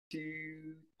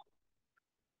Hey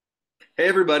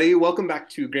everybody, welcome back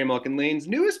to Greymalk and Lane's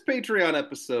newest Patreon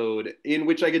episode, in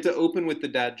which I get to open with the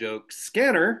dad joke,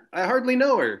 Scanner, I hardly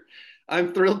know her.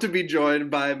 I'm thrilled to be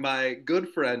joined by my good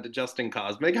friend, Justin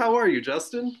Kosmachuk. How are you,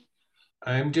 Justin?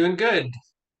 I'm doing good.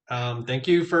 Thank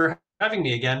you for having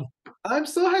me again. I'm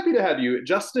so happy to have you.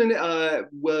 Justin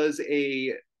was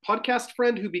a podcast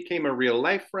friend who became a real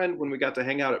life friend when we got to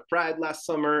hang out at Pride last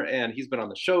summer, and he's been on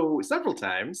the show several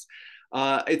times.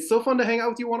 It's so fun to hang out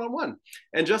with you one on one.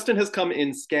 And Justin has come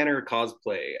in Scanner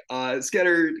cosplay.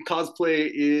 Scanner cosplay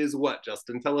is what,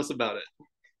 Justin? Tell us about it.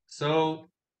 So,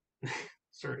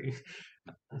 sorry.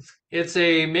 It's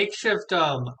a makeshift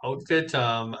outfit.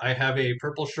 I have a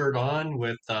purple shirt on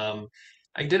with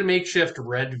I did a makeshift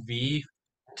red V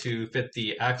to fit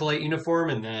the acolyte uniform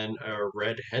and then a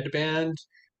red headband,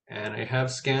 and I have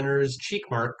Scanner's cheek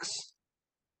marks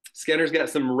Scanner's got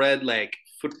some red, like,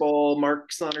 football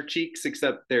marks on her cheeks,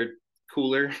 except they're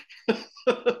cooler.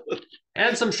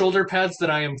 and some shoulder pads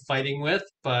that I am fighting with,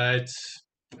 but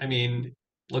I mean,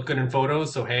 look good in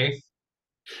photos, so hey.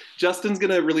 Justin's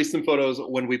gonna release some photos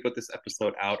when we put this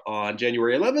episode out on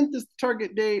January 11th is the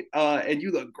target date. And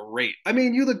you look great. I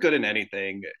mean, you look good in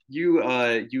anything.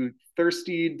 You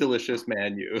thirsty, delicious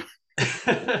man. You,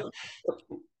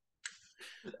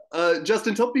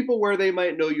 Justin, tell people where they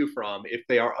might know you from if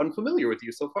they are unfamiliar with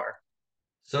you so far.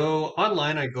 So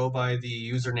online, I go by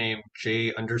the username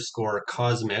J underscore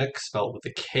cosmic, spelled with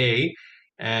a K,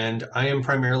 and I am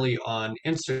primarily on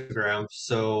Instagram.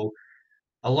 So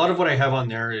a lot of what I have on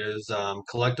there is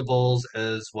collectibles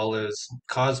as well as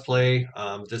cosplay.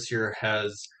 This year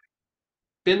has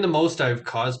been the most I've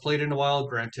cosplayed in a while.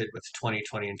 Granted, with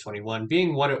 2020 and 21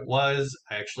 being what it was,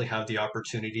 I actually have the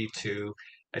opportunity to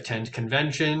attend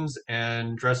conventions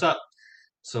and dress up.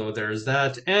 So there's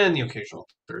that, and the occasional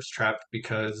thirst trap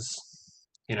because,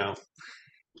 you know,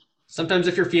 sometimes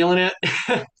if you're feeling it,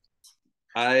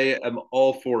 I am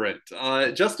all for it.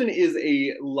 Justin is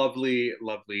a lovely,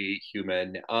 lovely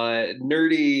human.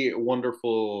 Nerdy,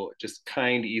 wonderful, just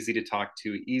kind, easy to talk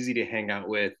to, easy to hang out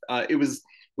with.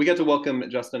 We got to welcome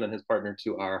Justin and his partner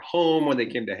to our home when they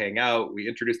came to hang out. We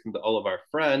introduced them to all of our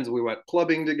friends. We went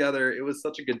clubbing together. It was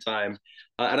such a good time.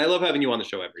 And I love having you on the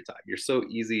show every time. You're so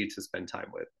easy to spend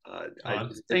time with.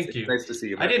 thank It's you. nice to see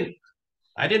you, I man. didn't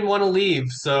I didn't want to leave,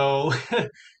 so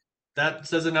that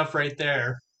says enough right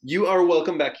there. You are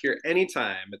welcome back here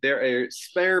anytime. There are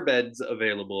spare beds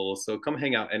available, so come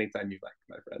hang out anytime you like,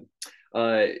 my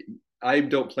friend. I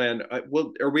don't plan.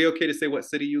 Well, are we okay to say what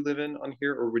city you live in on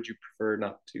here, or would you prefer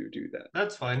not to do that?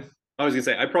 That's fine. I was gonna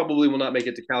say I probably will not make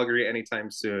it to Calgary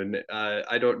anytime soon.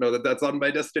 I don't know that that's on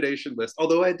my destination list,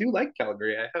 although I do like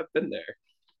Calgary. I have been there.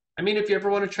 I mean, if you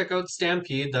ever want to check out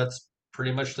Stampede, that's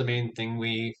pretty much the main thing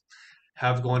we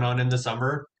have going on in the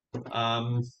summer.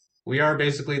 Um, we are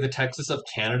basically the Texas of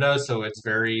Canada, so it's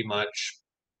very much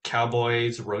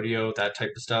cowboys, rodeo, that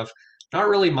type of stuff. Not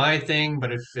really my thing,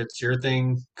 but if it's your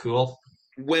thing, cool.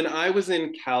 When I was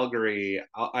in Calgary,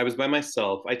 I was by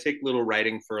myself. I take little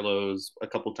writing furloughs a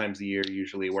couple times a year,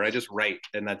 usually, where I just write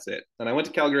and that's it. And I went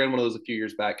to Calgary on one of those a few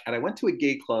years back, and I went to a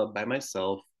gay club by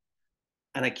myself,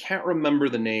 and I can't remember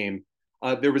the name.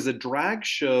 There was a drag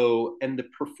show, and the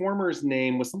performer's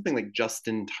name was something like Just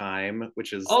in Time,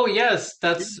 which is Oh yes,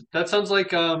 that sounds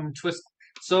like twist.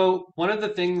 So one of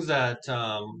the things that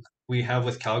we have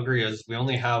with Calgary is we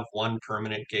only have one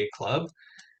permanent gay club.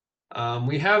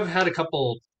 We have had a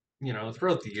couple,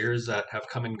 throughout the years that have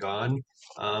come and gone,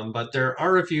 but there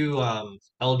are a few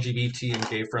LGBT and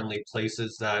gay-friendly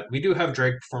places that we do have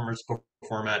drag performers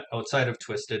perform at outside of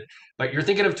Twisted. But you're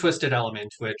thinking of Twisted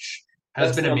Element, which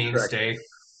has that been a sounds correct. mainstay.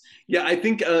 Yeah, I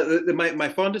think my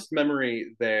fondest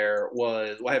memory there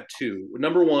was, well, I have two.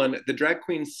 Number one, the drag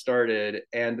queen started,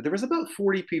 and there was about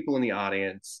 40 people in the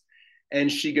audience. And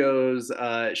she goes,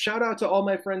 shout out to all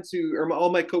my friends all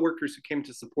my coworkers who came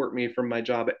to support me from my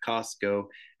job at Costco.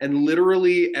 And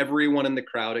literally everyone in the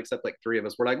crowd, except like three of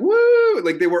us, were like, woo!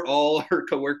 Like they were all her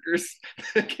coworkers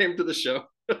that came to the show,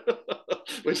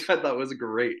 which I thought was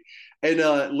great. And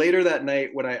later that night,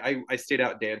 when I stayed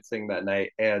out dancing that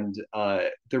night, and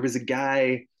there was a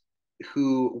guy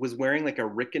who was wearing like a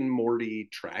Rick and Morty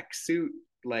tracksuit,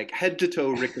 like head to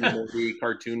toe Rick and Morty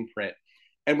cartoon print.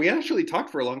 And we actually talked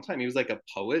for a long time. He was like a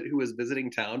poet who was visiting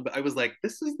town, but I was like,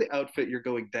 "This is the outfit you're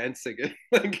going dancing in."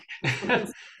 Like,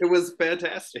 it was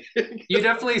fantastic. You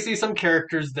definitely see some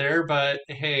characters there, but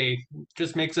hey,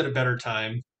 just makes it a better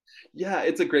time. Yeah,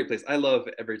 it's a great place. I love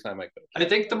every time I go. I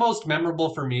think the most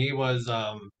memorable for me was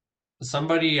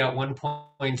somebody at one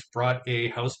point brought a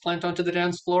houseplant onto the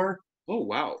dance floor. Oh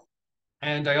wow.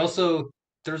 And I also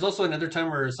there's also another time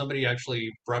where somebody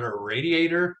actually brought a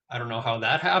radiator. I don't know how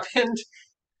that happened.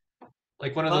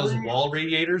 Like one of those I wall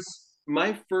radiators.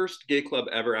 My first gay club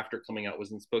ever after coming out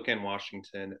was in Spokane,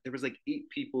 Washington. There was like 8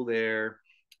 people there,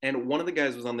 and one of the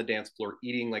guys was on the dance floor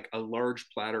eating like a large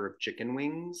platter of chicken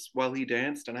wings while he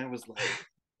danced, and I was like,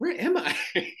 "Where am I?"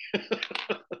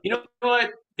 You know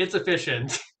what? It's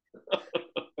efficient.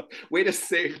 Way to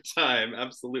save time,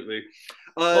 absolutely.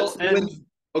 Well, So and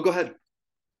oh, go ahead.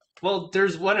 well,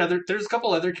 there's a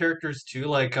couple other characters too.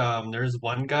 Like there's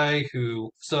one guy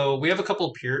who so we have a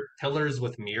couple pillars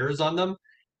with mirrors on them,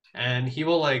 and he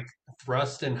will like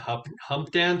thrust and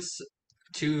hump dance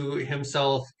to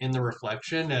himself in the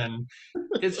reflection, and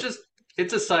it's just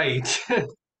it's a sight.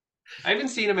 I haven't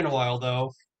seen him in a while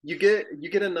though. You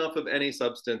get enough of any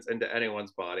substance into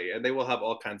anyone's body, and they will have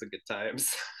all kinds of good times.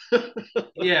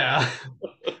 Yeah,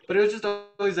 but it was just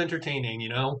always entertaining, you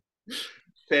know.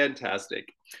 Fantastic.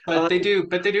 But Uh, they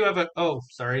do have a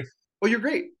sorry, oh, you're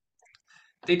great.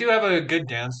 they do have a good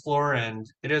dance floor, and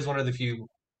it is one of the few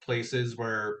places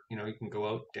where you can go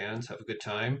out, dance, have a good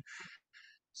time.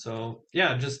 So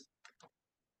yeah, just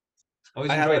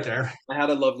always I had enjoy a it there. I had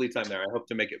a lovely time there. I hope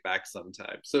to make it back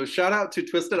sometime. So shout out to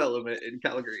Twisted Element in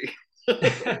Calgary.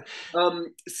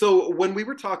 So when we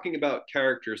were talking about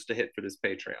characters to hit for this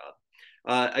Patreon,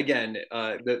 again,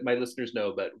 that my listeners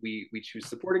know, but we choose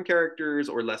supporting characters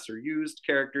or lesser used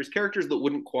characters, characters that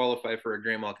wouldn't qualify for a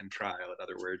Greymalkin trial, in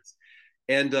other words.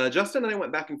 And Justin and I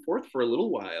went back and forth for a little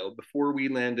while before we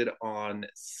landed on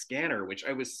Scanner, which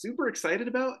I was super excited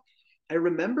about. I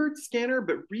remembered Scanner,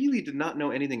 but really did not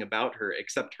know anything about her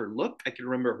except her look. I can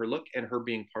remember her look and her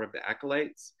being part of the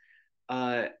Acolytes.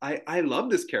 I love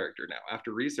this character now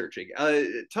after researching.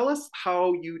 Tell us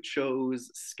how you chose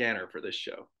Scanner for this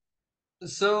show.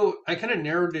 So I kind of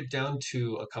narrowed it down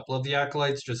to a couple of the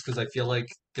acolytes just because I feel like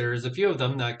there's a few of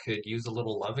them that could use a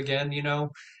little love again, you know?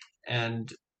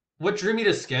 And what drew me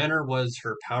to Scanner was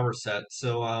her power set.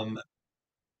 So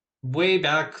way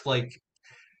back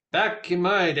back in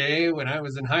my day when I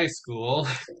was in high school,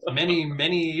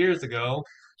 many years ago,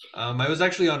 I was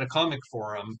actually on a comic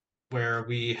forum where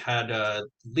we had a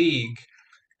league.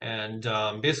 And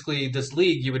basically, this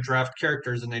league, you would draft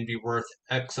characters and they'd be worth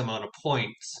X amount of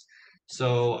points.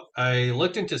 So I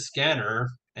looked into Scanner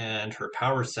and her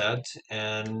power set,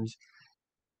 and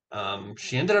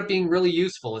she ended up being really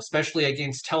useful, especially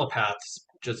against telepaths,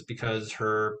 just because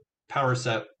her power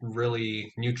set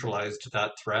really neutralized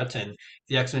that threat. And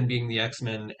the X-Men being the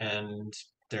X-Men and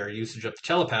their usage of the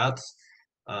telepaths,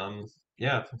 um,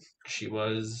 yeah, she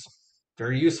was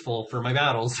very useful for my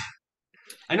battles.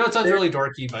 I know it sounds really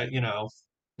dorky, but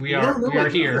we No, are no, we are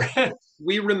it here. doesn't.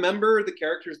 We remember the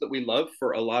characters that we love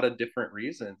for a lot of different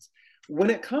reasons. When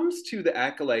it comes to the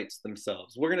acolytes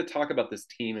themselves, we're going to talk about this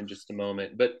team in just a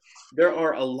moment, but there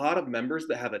are a lot of members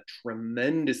that have a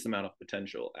tremendous amount of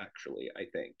potential, actually, I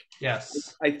think.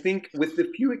 Yes. I think, with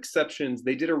the few exceptions,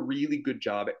 they did a really good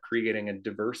job at creating a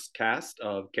diverse cast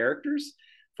of characters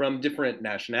from different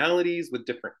nationalities with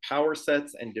different power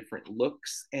sets and different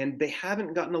looks, and they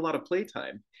haven't gotten a lot of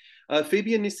playtime.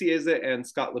 Fabian Nicieza and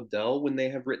Scott Lobdell, when they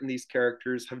have written these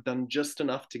characters, have done just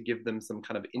enough to give them some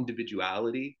kind of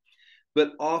individuality.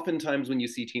 But oftentimes, when you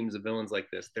see teams of villains like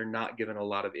this, they're not given a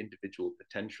lot of individual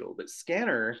potential. But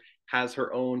Scanner has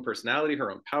her own personality,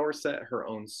 her own power set, her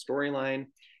own storyline.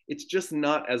 It's just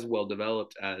not as well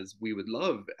developed as we would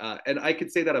love. And I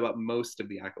could say that about most of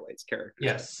the Acolytes characters,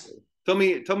 Yes.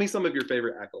 actually. Tell me some of your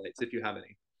favorite Acolytes, if you have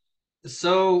any.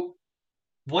 So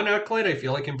one acolyte I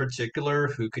feel like in particular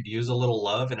who could use a little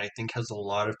love and I think has a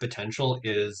lot of potential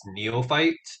is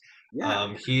Neophyte.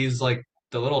 Yeah. He's like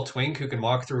the little twink who can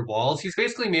walk through walls. He's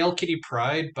basically male Kitty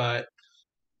Pryde, but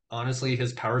honestly,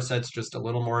 his power set's just a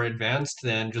little more advanced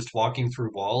than just walking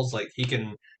through walls. Like he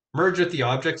can merge with the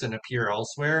objects and appear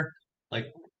elsewhere, like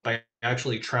by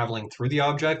actually traveling through the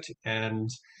object. And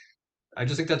I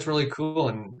just think that's really cool.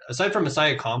 And aside from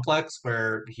Messiah Complex,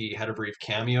 where he had a brief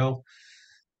cameo,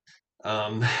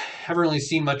 haven't really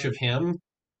seen much of him.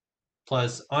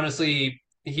 Plus, honestly,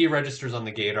 he registers on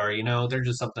the Gator. There's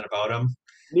just something about him.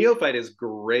 Neophyte is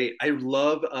great. I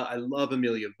love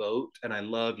Amelia Vogt and I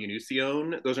love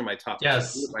Unusione. Those are my top two.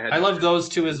 Yes, If I had I to love choose. those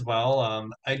two as well.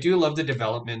 I do love the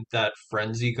development that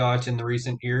Frenzy got in the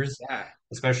recent years, Yeah.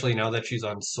 especially now that she's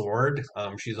on Sword.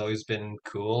 She's always been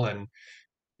cool, and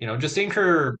just seeing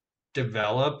her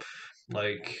develop,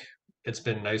 like it's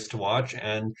been nice to watch.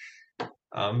 And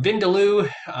Vindaloo,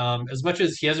 as much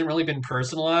as he hasn't really been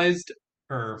personalized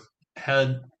or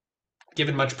had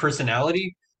given much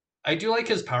personality, I do like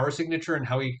his power signature and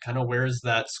how he kind of wears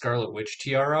that Scarlet Witch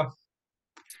tiara.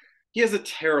 He has a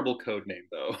terrible code name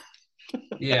though.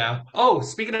 Yeah. Oh,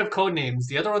 speaking of code names,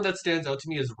 the other one that stands out to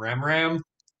me is Ram Ram.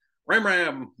 Ram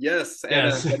Ram, yes,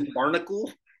 Yes. and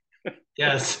Barnacle.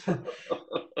 Yes.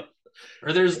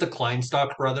 Or there's the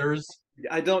Kleinstock brothers.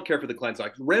 I don't care for the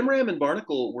Kleinstocks. Ram Ram and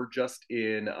Barnacle were just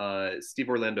in Steve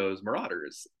Orlando's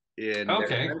Marauders in their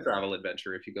Okay. time travel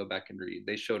adventure. If you go back and read,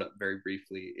 they showed up very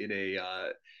briefly in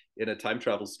a time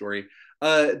travel story.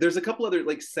 There's a couple other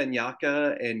like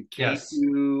Senyaka and Yes.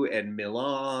 Ketu and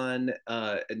Milan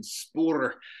and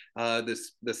Spur,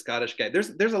 this the Scottish guy. There's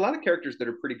a lot of characters that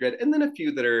are pretty good, and then a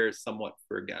few that are somewhat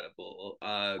forgettable.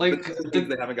 But Like those means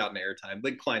the they haven't gotten airtime,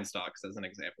 like Kleinstocks as an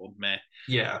example. Meh.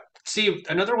 yeah. See,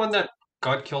 another one that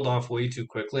got killed off way too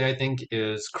quickly, I think,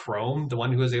 is Chrome, the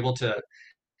one who was able to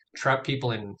trap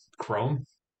people in Chrome.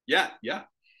 Yeah, yeah.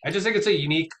 I just think it's a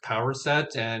unique power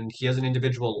set, and he has an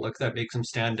individual look that makes him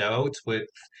stand out with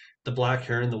the black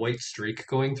hair and the white streak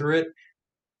going through it.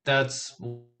 That's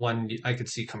one I could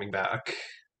see coming back,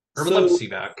 or would love to So see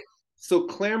back. so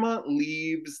Claremont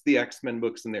leaves the X-Men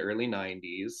books in the early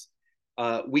 90s.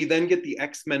 We then get the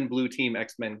X-Men Blue Team,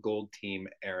 X-Men Gold Team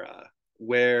era,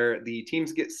 where the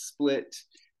teams get split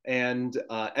and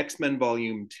X-Men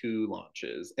Volume 2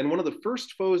 launches. And one of the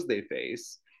first foes they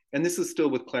face, and this is still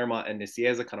with Claremont and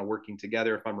Nicieza kind of working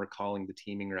together, if I'm recalling the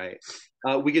teaming right,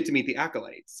 we get to meet the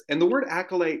Acolytes. And the word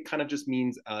acolyte kind of just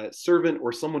means servant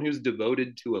or someone who's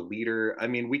devoted to a leader. I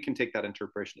mean, we can take that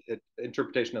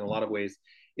interpretation in a lot of ways.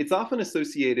 It's often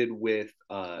associated with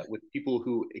people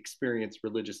who experience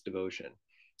religious devotion.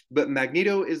 But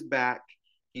Magneto is back.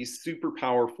 He's super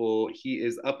powerful. He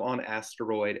is up on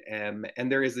asteroid M, and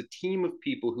there is a team of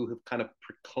people who have kind of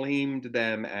proclaimed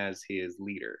them as his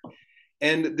leader.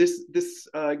 And this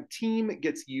team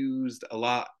gets used a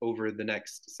lot over the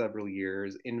next several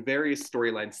years in various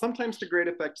storylines, sometimes to great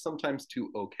effect, sometimes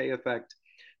to okay effect.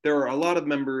 There are a lot of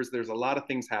members, there's a lot of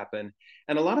things happen,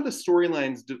 and a lot of the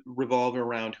storylines revolve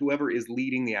around whoever is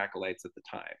leading the acolytes at the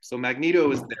time. So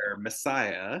Magneto is their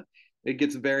messiah. It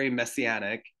gets very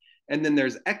messianic. And then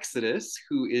there's Exodus,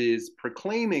 who is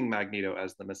proclaiming Magneto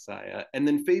as the messiah. And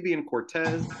then Fabian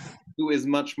Cortez, who is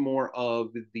much more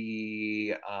of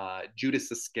the Judas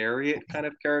Iscariot kind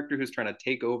of character who's trying to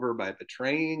take over by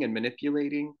betraying and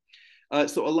manipulating.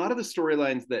 So a lot of the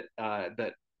storylines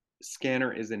that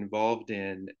Scanner is involved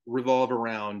in revolve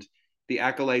around the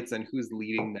acolytes and who's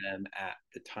leading them at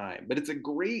the time. But it's a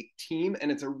great team,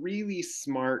 and it's a really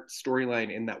smart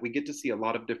storyline in that we get to see a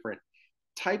lot of different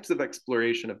types of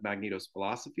exploration of Magneto's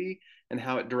philosophy and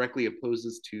how it directly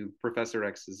opposes to Professor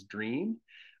X's dream.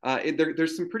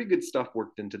 There's some pretty good stuff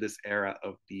worked into this era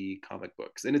of the comic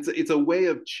books, and it's a way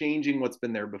of changing what's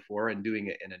been there before and doing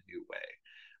it in a new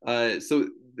way. So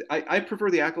I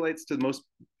prefer the acolytes to most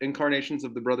incarnations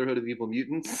of the Brotherhood of Evil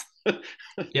Mutants.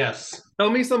 Yes. Tell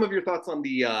me some of your thoughts on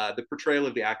the portrayal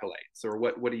of the acolytes, or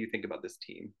what do you think about this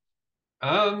team?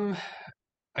 Um,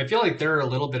 I feel like they're a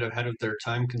little bit ahead of their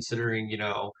time considering,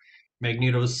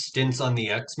 Magneto's stints on the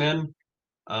X-Men.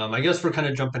 I guess we're kind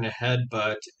of jumping ahead,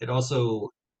 but it also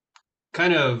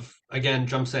kind of, again,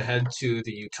 jumps ahead to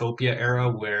the Utopia era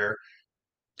where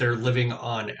they're living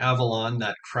on Avalon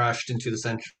that crashed into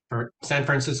the San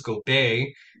Francisco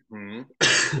Bay.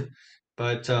 Mm-hmm.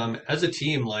 But as a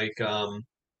team,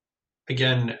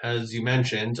 again, as you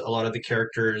mentioned, a lot of the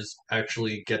characters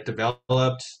actually get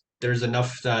developed. There's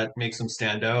enough that makes them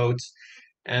stand out.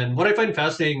 And what I find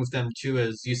fascinating with them too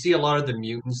is you see a lot of the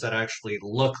mutants that actually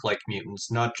look like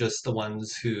mutants, not just the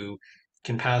ones who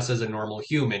can pass as a normal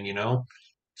human.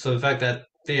 So the fact that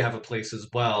they have a place as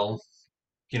well,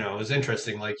 is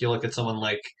interesting. Like you look at someone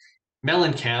like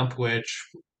Mellencamp, which,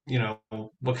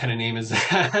 what kind of name is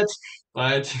that?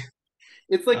 But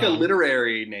It's like a um,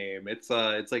 literary name. It's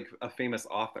like a famous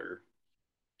author.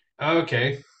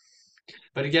 okay.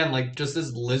 But again, like just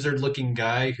this lizard-looking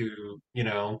guy who,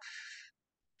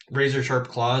 razor sharp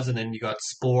claws, and then you got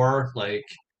Spore, like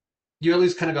you at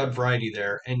least kind of got variety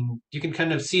there, and you can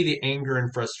kind of see the anger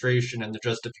and frustration and the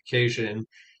justification,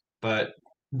 but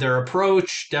their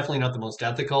approach definitely not the most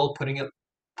ethical, putting it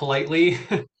politely.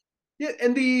 Yeah,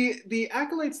 and the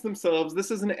acolytes themselves,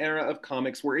 this is an era of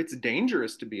comics where it's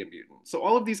dangerous to be a mutant. So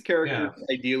all of these characters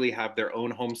Yeah. ideally have their own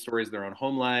home stories, their own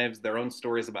home lives, their own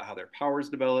stories about how their powers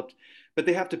developed, but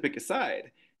they have to pick a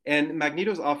side. And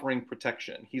Magneto's offering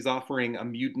protection. He's offering a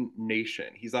mutant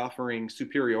nation. He's offering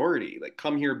superiority, like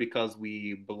come here because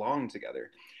we belong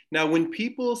together. Now, when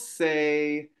people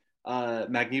say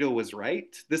Magneto was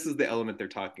right. This is the element they're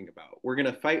talking about. We're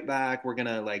gonna fight back. We're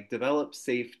gonna like develop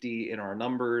safety in our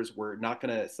numbers. We're not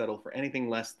gonna settle for anything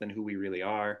less than who we really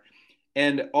are.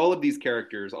 And all of these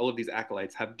characters, all of these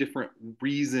acolytes have different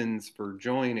reasons for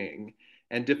joining.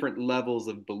 and different levels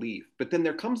of belief. But then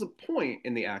there comes a point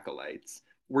in the acolytes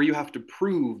where you have to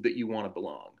prove that you want to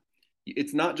belong.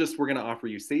 It's not just we're going to offer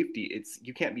you safety. It's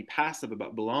you can't be passive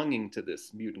about belonging to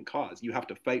this mutant cause. You have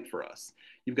to fight for us.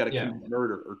 You've got to Yeah. commit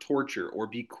murder or torture or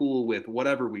be cool with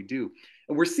whatever we do.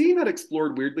 And we're seeing that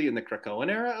explored weirdly in the Krakoan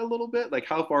era a little bit. Like,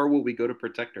 how far will we go to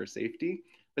protect our safety?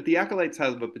 But the Acolytes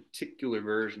have a particular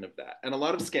version of that. And a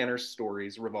lot of Scanner's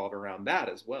stories revolve around that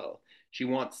as well. She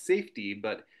wants safety,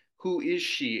 but who is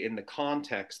she in the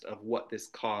context of what this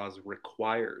cause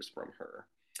requires from her?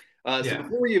 So Yeah.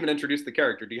 before we even introduce the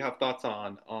character, do you have thoughts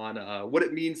on what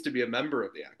it means to be a member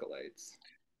of the Acolytes?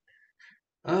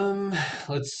 Um,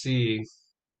 let's see.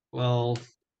 Well,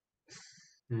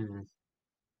 hmm,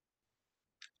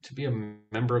 to be a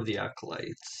member of the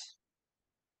Acolytes.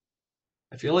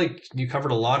 I feel like you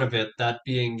covered a lot of it, that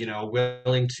being,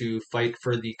 willing to fight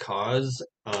for the cause,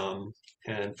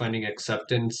 and finding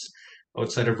acceptance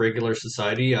outside of regular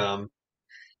society.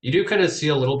 You do kind of see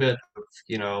a little bit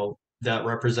of, that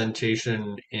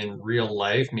representation in real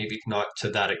life, maybe not to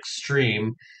that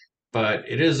extreme, but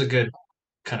it is a good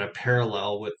kind of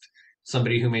parallel with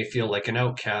somebody who may feel like an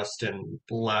outcast and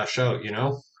lash out, you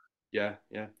know? Yeah,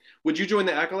 yeah. Would you join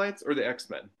the Acolytes or the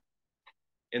X-Men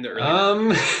in the early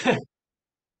 90s? Um,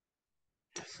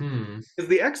 hmm. Because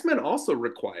the X-Men also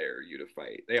require you to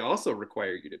fight. They also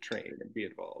require you to train and be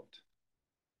involved.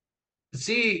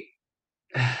 See,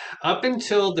 up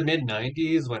until the mid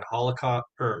 90s when Holocaust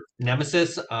or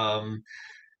Nemesis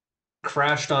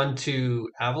crashed onto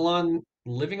Avalon,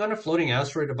 living on a floating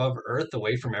asteroid above Earth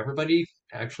away from everybody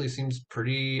actually seems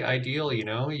pretty ideal, you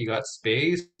know? You got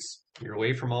space, you're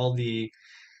away from all the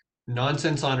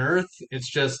nonsense on Earth. It's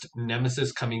just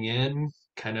Nemesis coming in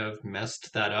kind of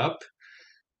messed that up.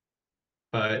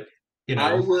 But, you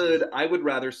I know, would I would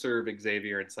rather serve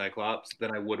Xavier and Cyclops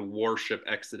than I would worship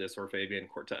Exodus or Fabian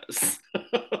Cortez.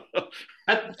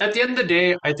 at the end of the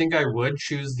day, I think I would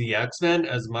choose the X-Men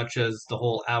as much as the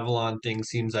whole Avalon thing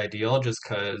seems ideal, just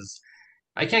because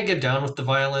I can't get down with the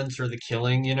violence or the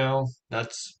killing, you know?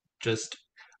 That's just,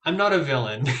 I'm not a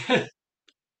villain.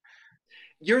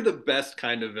 You're the best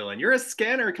kind of villain. You're a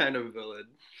scanner kind of villain.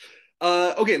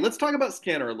 Okay, let's talk about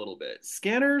Scanner a little bit.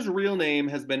 Scanner's real name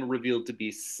has been revealed to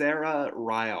be Sarah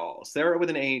Ryall. Sarah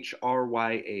with an H,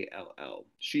 Ryall.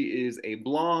 She is a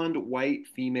blonde, white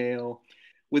female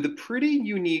with a pretty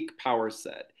unique power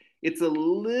set. It's a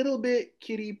little bit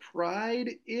Kitty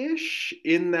Pryde-ish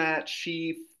in that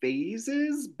she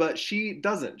phases, but she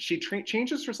doesn't. She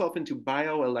changes herself into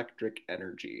bioelectric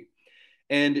energy.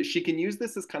 And she can use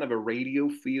this as kind of a radio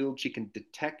field. She can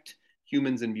detect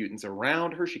humans and mutants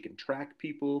around her. She can track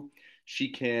people. She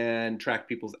can track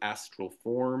people's astral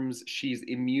forms. She's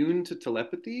immune to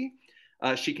telepathy.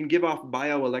 She can give off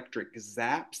bioelectric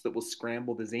zaps that will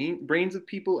scramble the brains of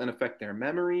people and affect their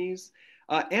memories.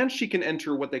 And she can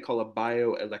enter what they call a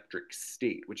bioelectric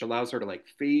state, which allows her to like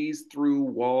phase through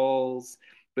walls,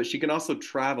 but she can also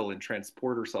travel and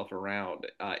transport herself around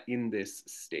in this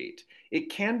state. It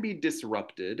can be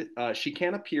disrupted. She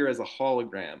can appear as a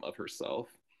hologram of herself.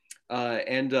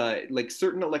 And like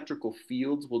certain electrical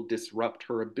fields will disrupt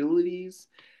her abilities.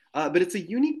 But it's a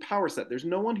unique power set. There's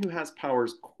no one who has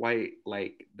powers quite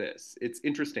like this. It's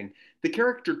interesting. The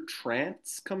character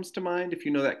Trance comes to mind. If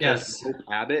you know that character, Yes, Hope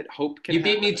Abbott, Hope can you have.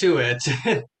 beat me to it.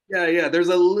 Yeah, yeah. There's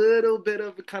a little bit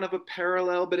of kind of a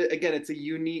parallel, but again, it's a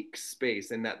unique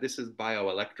space in that this is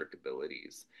bioelectric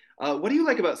abilities. What do you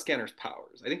like about Scanner's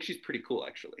powers? I think she's pretty cool,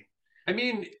 actually. I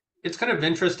mean, it's kind of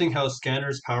interesting how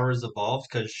Scanner's powers evolved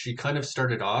because she kind of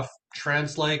started off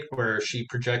trance-like, where she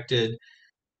projected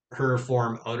her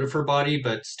form out of her body,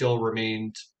 but still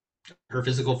remained, her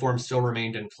physical form still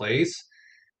remained in place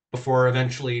before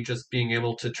eventually just being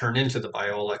able to turn into the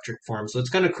bioelectric form. So it's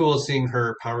kind of cool seeing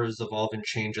her powers evolve and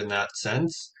change in that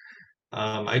sense.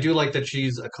 I do like that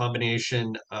she's a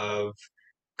combination of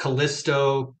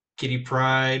Callisto, Kitty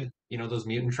Pryde, those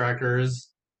mutant trackers,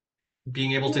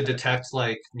 being able to detect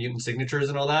like mutant signatures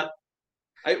and all that.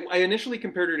 I initially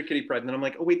compared her to Kitty Pryde, and then I'm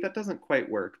like, oh wait, that doesn't quite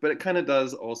work, but it kind of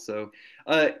does also.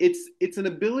 It's an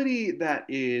ability that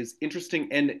is interesting,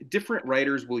 and different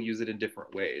writers will use it in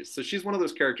different ways. So she's one of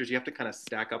those characters you have to kind of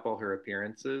stack up all her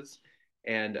appearances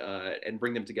and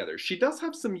bring them together. She does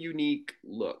have some unique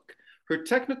look. Her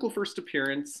technical first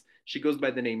appearance, she goes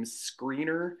by the name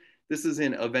Screener. This is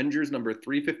in Avengers number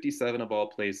 357 of all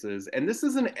places, and this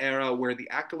is an era where the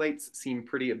acolytes seem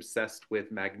pretty obsessed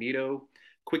with Magneto.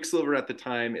 Quicksilver at the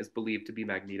time is believed to be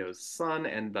Magneto's son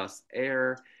and thus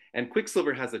heir. And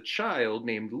Quicksilver has a child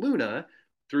named Luna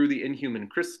through the Inhuman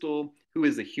Crystal, who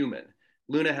is a human.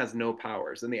 Luna has no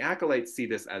powers, and the acolytes see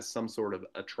this as some sort of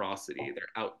atrocity. They're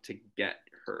out to get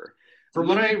her. From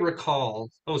what I Luna. recall,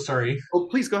 oh, sorry. Oh,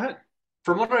 please go ahead.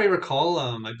 From what I recall,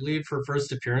 I believe her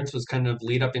first appearance was kind of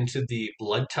lead up into the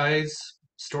Blood Ties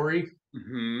story.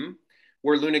 Hmm.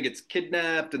 Where Luna gets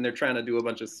kidnapped and they're trying to do a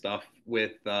bunch of stuff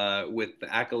with the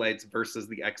acolytes versus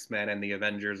the X-Men, and the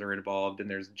Avengers are involved, and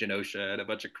there's Genosha and a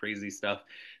bunch of crazy stuff.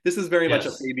 This is very much a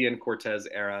Yes. Fabian Cortez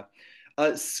era.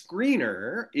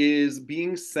 Screener is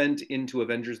being sent into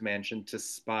Avengers Mansion to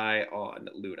spy on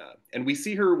Luna. And we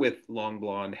see her with long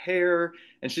blonde hair,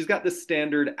 and she's got this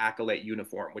standard acolyte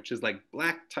uniform, which is like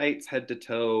black tights head to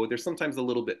toe. There's sometimes a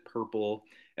little bit purple,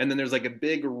 and then there's like a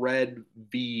big red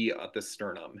V at the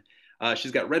sternum.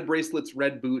 She's got red bracelets,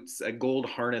 red boots, a gold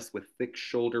harness with thick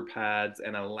shoulder pads,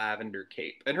 and a lavender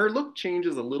cape. And her look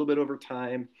changes a little bit over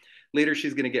time. Later,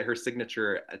 she's going to get her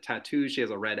signature tattoo. She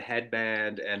has a red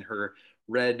headband and her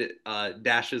red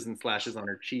dashes and slashes on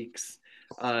her cheeks.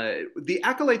 The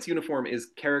Acolyte's uniform is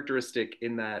characteristic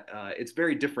in that it's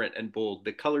very different and bold.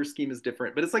 The color scheme is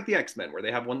different, but it's like the X-Men where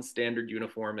they have one standard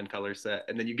uniform and color set,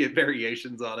 and then you get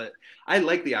variations on it. I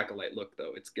like the Acolyte look,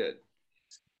 though. It's good.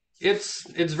 It's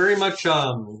very much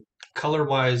color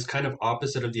wise kind of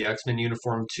opposite of the X-Men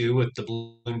uniform too, with the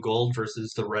blue and gold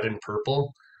versus the red and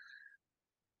purple.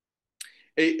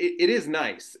 It is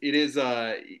nice.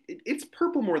 It's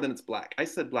purple more than it's black. I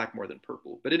said black more than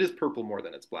purple, but it is purple more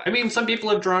than it's I black. mean, some people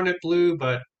have drawn it blue,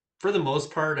 but for the most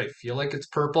part, I feel like it's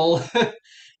purple.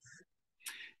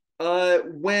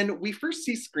 When we first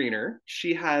see Screener,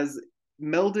 she has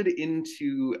melded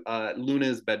into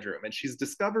Luna's bedroom, and she's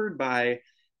discovered by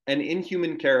an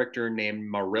inhuman character named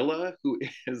Marilla, who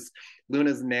is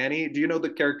Luna's nanny. Do you know the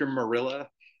character Marilla?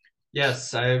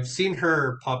 Yes, I've seen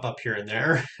her pop up here and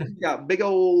there. Yeah, big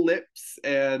old lips,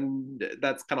 and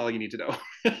that's kind of all you need to know.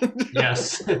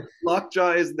 Yes.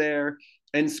 Lockjaw is there,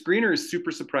 and Screener is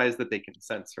super surprised that they can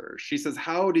sense her. She says,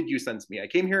 "How did you sense me? I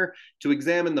came here to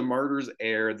examine the martyr's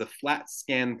heir, the flat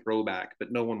scan throwback,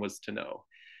 but no one was to know."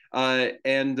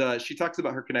 And she talks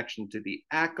about her connection to the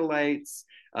acolytes.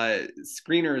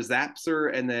 Screener zaps her,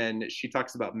 and then she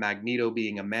talks about Magneto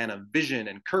being a man of vision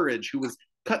and courage who was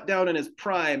cut down in his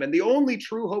prime, and the only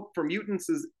true hope for mutants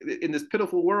is in this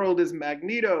pitiful world is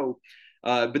Magneto.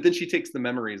 But then she takes the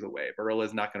memories away. Barilla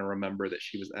is not going to remember that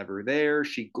she was ever there.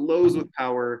 She glows with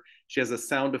power. She has a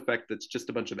sound effect that's just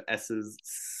a bunch of S's.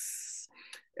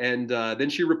 And then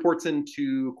she reports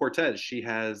into Cortez. She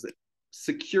has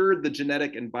secured the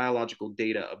genetic and biological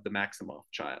data of the Maximoff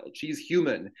child. She's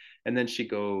human. And then she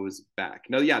goes back.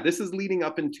 Now, yeah, this is leading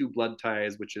up into Blood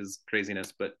Ties, which is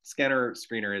craziness, but Scanner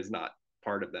Screener is not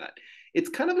part of that. It's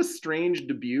kind of a strange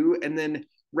debut. And then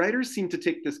writers seem to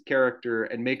take this character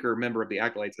and make her a member of the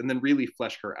Acolytes and then really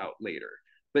flesh her out later.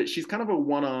 But she's kind of a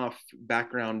one off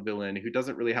background villain who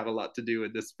doesn't really have a lot to do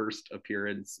with this first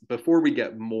appearance before we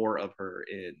get more of her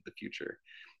in the future.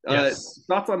 Uh, Yes.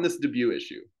 Thoughts on this debut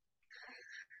issue?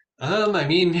 I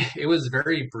mean, it was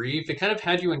very brief. It kind of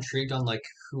had you intrigued on like,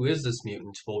 who is this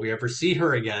mutant? Will we ever see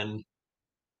her again?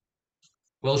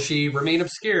 Will she remain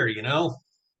obscure, you know?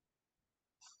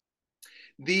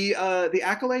 The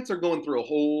acolytes are going through a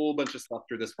whole bunch of stuff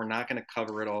through this. We're not going to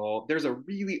cover it all. There's a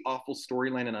really awful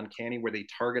storyline in Uncanny where they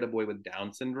target a boy with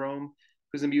Down syndrome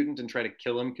who's a mutant and try to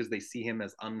kill him because they see him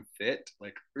as unfit.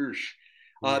 Like, oosh.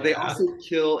 They Yeah. also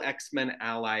kill X-Men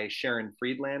ally Sharon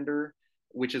Friedlander,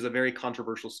 which is a very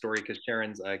controversial story because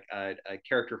Sharon's a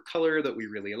character of color that we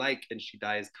really like, and she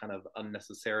dies kind of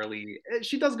unnecessarily.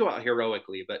 She does go out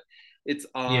heroically, but it's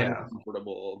Yeah.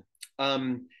 uncomfortable.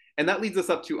 And that leads us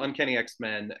up to Uncanny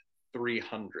X-Men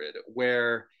 300,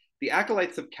 where the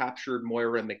Acolytes have captured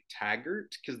Moira McTaggart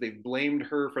because they've blamed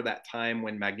her for that time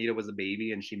when Magneto was a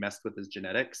baby and she messed with his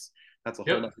genetics. That's a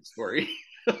whole Yep. other story.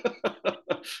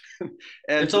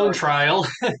 Its And own trial.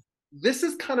 this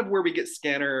is kind of where we get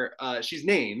Scanner. She's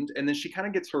named, and then she kind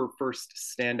of gets her first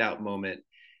standout moment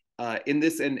in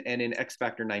this and in X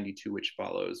Factor 92, which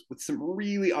follows, with some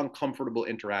really uncomfortable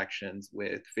interactions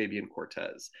with Fabian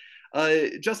Cortez.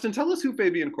 Justin, tell us who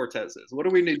Fabian Cortez is. What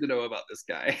do we need to know about this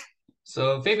guy?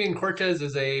 So Fabian Cortez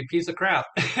is a piece of crap.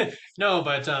 No,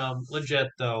 but legit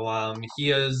though, he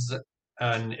is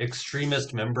an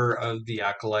extremist member of the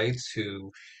Acolytes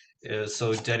who is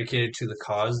so dedicated to the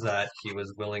cause that he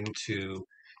was willing to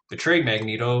betray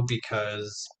Magneto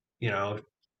because, you know,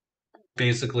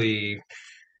 basically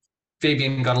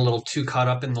Fabian got a little too caught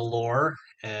up in the lore,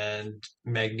 and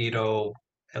Magneto,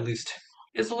 at least,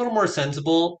 is a little more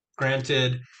sensible.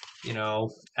 Granted, you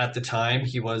know, at the time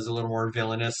he was a little more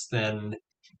villainous than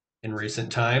in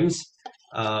recent times.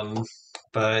 Um,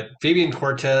 but Fabian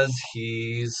Cortez,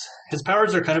 his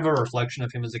powers are kind of a reflection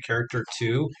of him as a character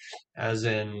too, as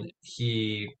in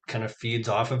he kind of feeds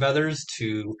off of others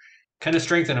to kind of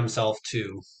strengthen himself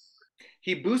too.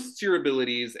 He boosts your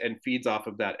abilities and feeds off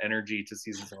of that energy to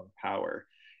seize his own power.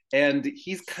 And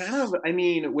he's kind of, I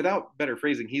mean, without better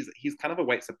phrasing, he's kind of a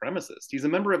white supremacist. He's a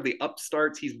member of the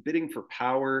upstarts. He's bidding for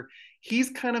power. He's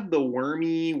kind of the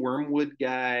wormy wormwood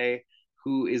guy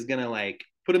who is gonna like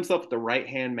put himself at the right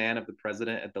hand man of the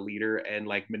president, at the leader, and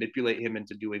like manipulate him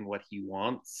into doing what he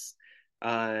wants.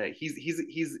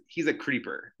 He's a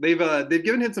creeper. They've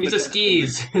given him some He's a attention.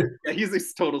 skis. Yeah, he's a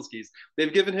total skis.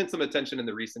 They've given him some attention in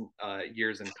the recent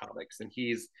years in comics, and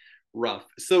he's rough.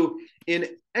 So in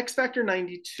X Factor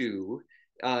 92,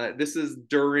 this is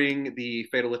during the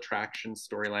Fatal Attraction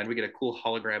storyline. We get a cool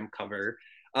hologram cover.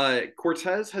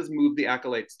 Cortez has moved the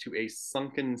acolytes to a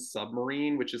sunken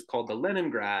submarine, which is called the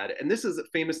Leningrad. And this is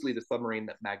famously the submarine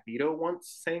that Magneto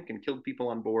once sank and killed people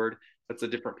on board. That's a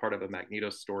different part of a Magneto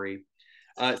story.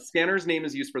 Scanner's name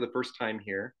is used for the first time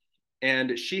here.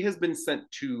 And she has been sent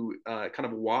to kind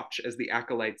of watch as the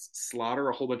acolytes slaughter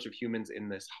a whole bunch of humans in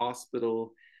this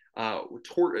hospital.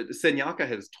 Senyaka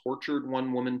has tortured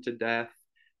one woman to death.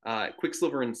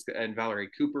 Quicksilver and Valerie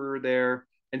Cooper are there.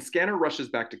 And Scanner rushes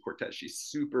back to Cortez. She's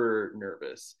super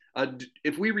nervous.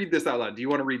 If we read this out loud, do you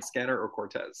want to read Scanner or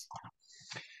Cortez?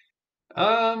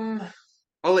 Um,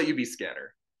 I'll let you be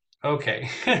Scanner. okay.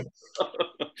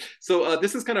 So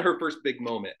this is kind of her first big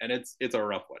moment, and it's a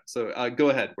rough one. So go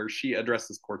ahead, where she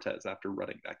addresses Cortez after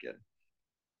running back in.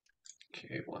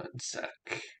 Okay, one sec.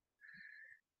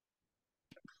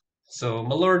 So,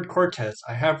 my Lord Cortez,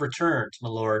 I have returned, my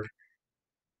lord.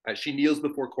 She kneels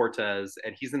before Cortez,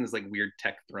 and he's in this like weird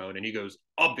tech throne, and he goes,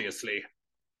 "Obviously,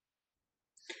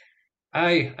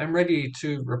 I'm ready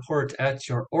to report at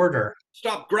your order.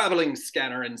 stop graveling,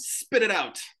 Scanner, and spit it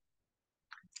out."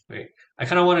 Wait, I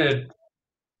kind of want to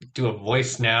do a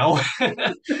voice now.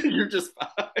 You're just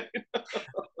fine.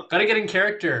 Gotta get in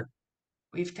character.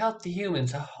 We've dealt the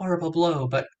humans a horrible blow,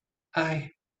 but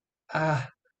I, uh,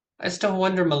 I still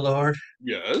wonder, my lord.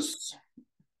 Yes.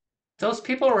 Those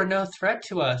people were no threat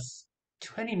to us.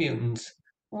 To any mutants.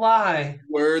 Why?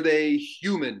 Were they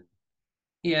human?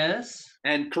 Yes?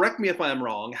 And correct me if I'm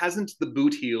wrong, hasn't the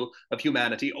boot heel of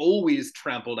humanity always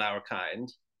trampled our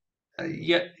kind?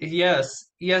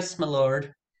 Yes, my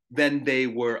lord. Then they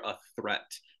were a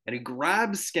threat. And he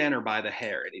grabs Scanner by the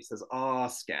hair and he says, "Ah,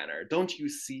 Scanner, don't you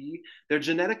see? They're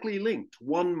genetically linked.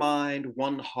 One mind,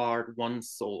 one heart, one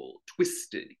soul.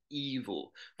 Twisted,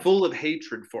 evil, full of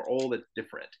hatred for all that's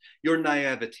different. Your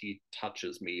naivety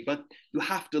touches me, but you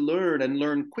have to learn and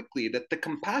learn quickly that the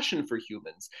compassion for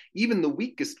humans, even the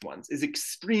weakest ones, is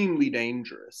extremely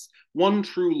dangerous. One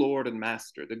true Lord and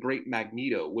Master, the great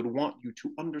Magneto, would want you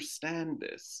to understand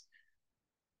this."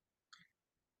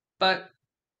 But,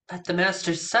 but the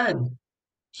master's son.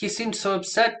 He seemed so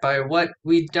upset by what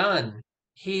we'd done.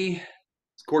 He.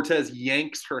 Cortez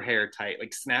yanks her hair tight,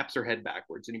 like snaps her head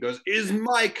backwards, and he goes, "Is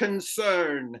my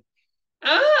concern."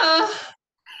 Ah!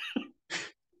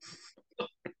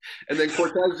 And then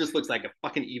Cortez just looks like a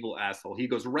fucking evil asshole. He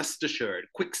goes, "Rest assured,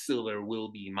 Quicksilver will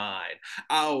be mine.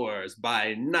 Ours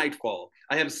by nightfall.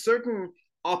 I have certain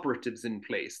operatives in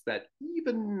place that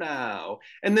even now."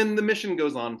 And then the mission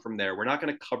goes on from there. We're not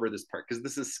going to cover this part because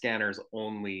this is Scanner's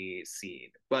only scene.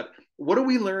 But what do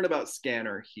we learn about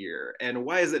Scanner here? And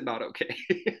why is it not okay?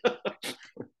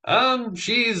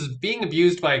 She's being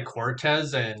abused by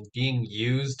Cortez and being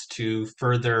used to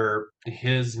further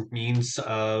his means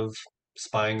of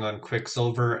spying on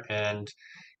Quicksilver and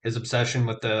his obsession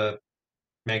with the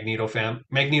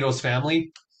Magneto's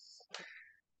family.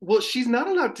 Well, she's not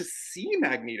allowed to see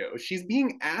Magneto. She's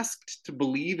being asked to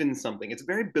believe in something. It's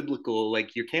very biblical.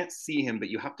 Like, you can't see him, but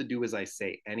you have to do as I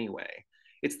say anyway.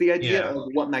 It's the idea Yeah. of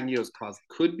what Magneto's cause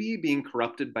could be being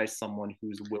corrupted by someone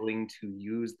who's willing to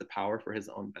use the power for his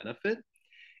own benefit.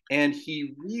 And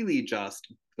he really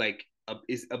just, like,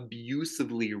 is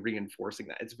abusively reinforcing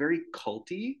that. It's very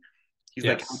culty. He's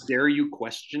like, "How Yes. dare you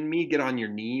question me? Get on your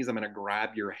knees. I'm going to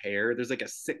grab your hair." There's like a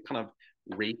sick kind of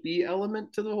rapey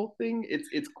element to the whole thing.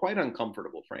 It's quite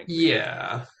uncomfortable, frankly.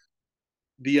 Yeah.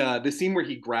 The scene where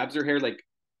he grabs her hair, like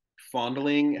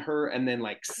fondling her, and then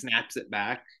like snaps it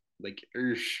back, like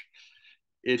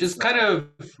it's Just kind of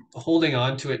holding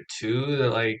on to it too,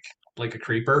 like a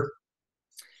creeper.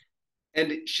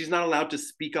 and she's not allowed to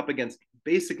speak up against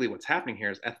basically what's happening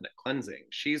here is ethnic cleansing.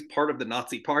 She's part of the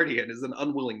Nazi party and is an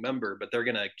unwilling member, but they're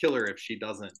gonna kill her if she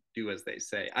doesn't do as they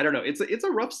say. I don't know. It's a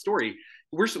rough story.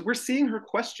 We're seeing her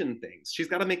question things. She's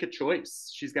got to make a choice.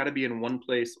 She's got to be in one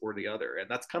place or the other, and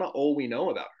that's kind of all we know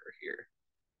about her here.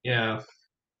 Yeah.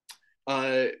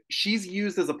 She's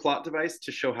used as a plot device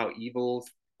to show how evil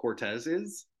Cortez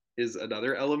is. is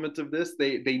another element of this.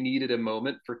 They needed a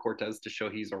moment for Cortez to show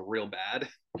he's a real bad,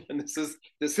 and this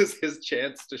is his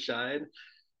chance to shine.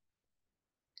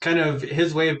 Kind of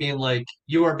his way of being like,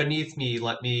 you are beneath me,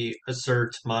 let me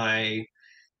assert my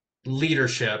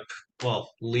leadership.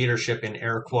 Well, leadership in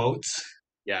air quotes.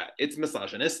 Yeah, it's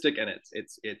misogynistic and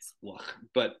it's ugh.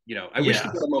 But I wish we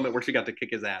Yeah. got a moment where she got to kick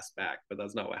his ass back, but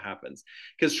that's not what happens.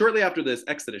 Because shortly after this,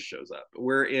 Exodus shows up.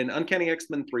 We're in Uncanny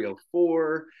X-Men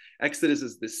 304. Exodus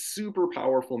is this super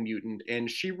powerful mutant, and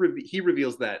he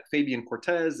reveals that Fabian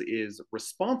Cortez is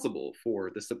responsible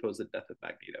for the supposed death of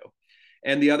Magneto.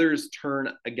 And the others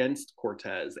turn against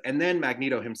Cortez. And then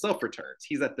Magneto himself returns.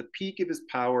 He's at the peak of his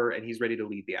power and he's ready to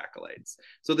lead the Acolytes.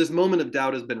 So this moment of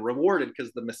doubt has been rewarded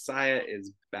because the Messiah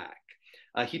is back.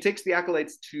 He takes the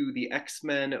Acolytes to the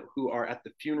X-Men who are at the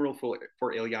funeral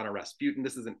for Ilyana Rasputin.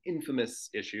 This is an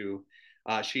infamous issue.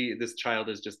 This child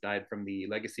has just died from the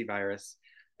legacy virus.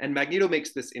 And Magneto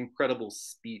makes this incredible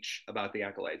speech about the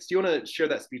Acolytes. Do you want to share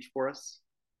that speech for us?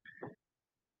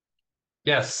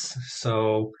 Yes.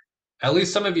 So at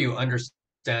least some of you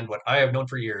understand what I have known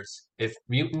for years. If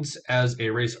mutants as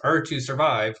a race are to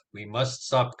survive, we must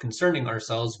stop concerning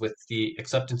ourselves with the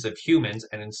acceptance of humans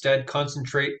and instead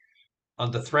concentrate on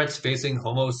the threats facing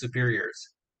Homo superiors.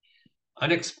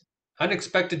 Unex-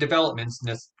 Unexpected developments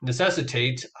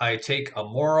necessitate I take a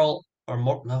moral or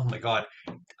more, oh my god,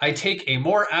 I take a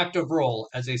more active role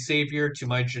as a savior to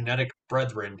my genetic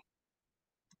brethren.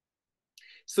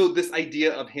 So this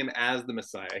idea of him as the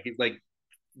Messiah, he's like,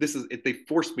 this is they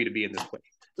forced me to be in this place.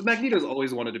 But Magneto's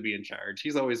always wanted to be in charge.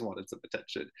 He's always wanted some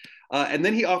attention, and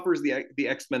then he offers the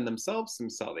X Men themselves some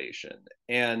salvation,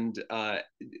 and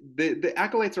the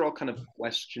acolytes are all kind of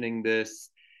questioning this.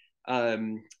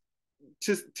 Um,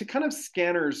 to kind of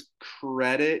Scanner's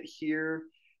credit here,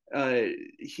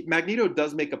 Magneto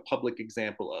does make a public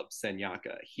example of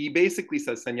Senyaka. He basically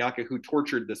says Senyaka, who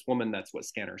tortured this woman, that's what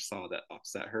Scanner saw that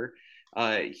upset her.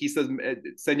 He says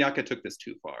Senyaka took this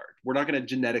too far. We're not going to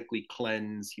genetically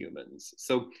cleanse humans.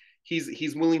 So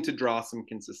he's willing to draw some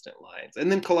consistent lines. And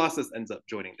then Colossus ends up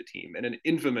joining the team in an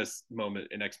infamous moment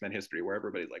in X-Men history where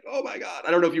everybody's like, oh my God.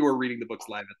 I don't know if you were reading the books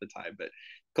live at the time, but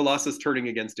Colossus turning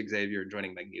against Xavier and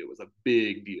joining Magneto was a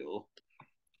big deal.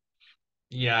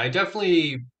 Yeah, I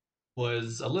definitely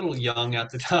was a little young at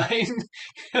the time.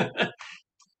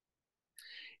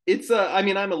 I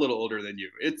mean, I'm a little older than you.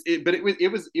 But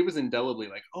it was indelibly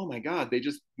like, oh my God, they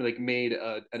just like made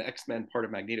an X-Men part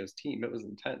of Magneto's team. It was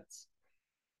intense.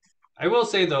 I will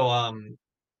say though,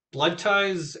 Blood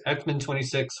Ties X-Men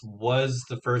 26 was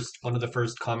the first one of the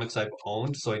first comics I've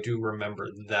owned, so I do remember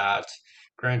that.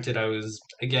 Granted, I was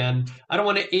again, I don't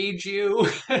want to age you.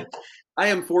 I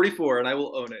am 44 and I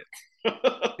will own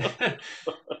it.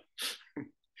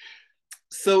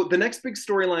 So the next big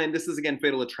storyline, this is again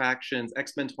Fatal Attractions,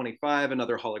 X-Men 25,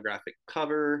 another holographic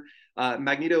cover.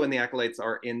 Magneto and the Acolytes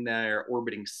are in their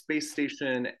orbiting space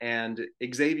station, and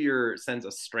Xavier sends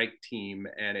a strike team,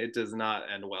 and it does not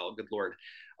end well. Good lord.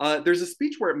 There's a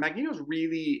speech where Magneto's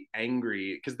really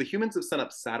angry because the humans have sent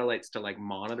up satellites to like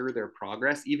monitor their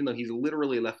progress, even though he's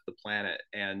literally left the planet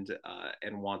and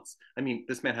wants. I mean,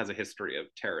 this man has a history of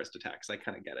terrorist attacks. I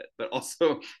kind of get it, but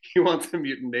also he wants a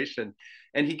mutant nation.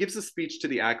 And he gives a speech to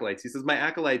the acolytes. He says, "My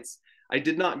acolytes, I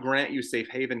did not grant you safe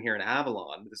haven here in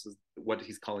Avalon." This is what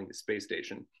he's calling the space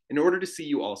station. "In order to see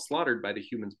you all slaughtered by the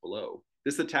humans below.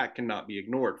 This attack cannot be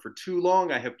ignored. For too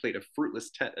long, I have played a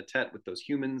fruitless tete-a-tete with those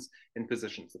humans in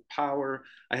positions of power.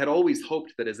 I had always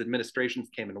hoped that as administrations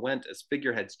came and went, as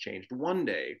figureheads changed one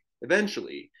day,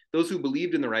 eventually, those who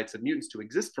believed in the rights of mutants to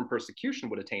exist from persecution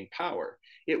would attain power.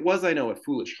 It was, I know, a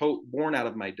foolish hope born out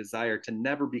of my desire to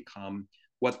never become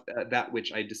that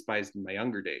which I despised in my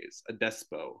younger days, a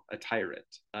despot, a tyrant,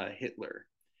 a Hitler."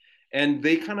 And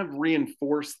they kind of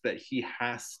reinforce that he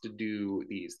has to do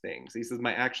these things. He says,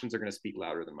 "My actions are going to speak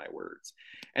louder than my words."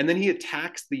 And then he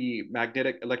attacks the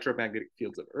electromagnetic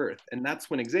fields of Earth. And that's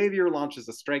when Xavier launches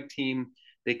a strike team.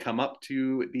 They come up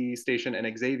to the station,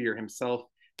 and Xavier himself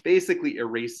basically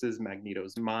erases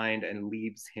Magneto's mind and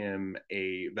leaves him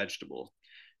a vegetable.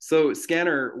 So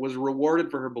Scanner was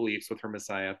rewarded for her beliefs with her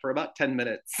Messiah for about 10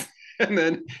 minutes. And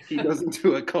then he goes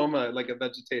into a coma, like a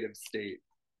vegetative state.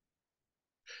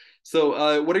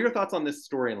 So, what are your thoughts on this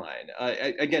storyline?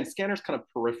 Again, Scanner's kind of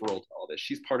peripheral to all this.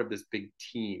 She's part of this big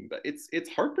team, but it's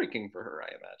heartbreaking for her, I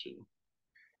imagine.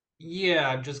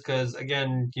 Yeah, just because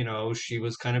again, she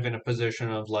was kind of in a position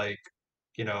of like,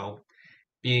 you know,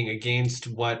 being against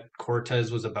what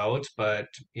Cortez was about, but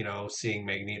seeing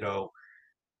Magneto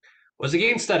was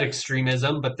against that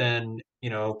extremism, but then,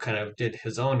 kind of did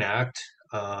his own act.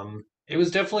 It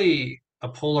was definitely a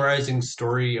polarizing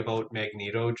story about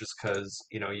Magneto just because,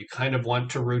 you kind of want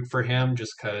to root for him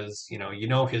just because, you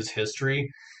know his history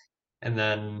and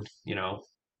then,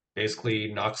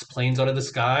 basically knocks planes out of the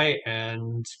sky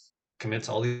and commits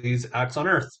all these acts on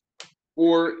Earth.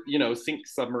 Or,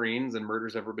 sinks submarines and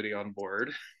murders everybody on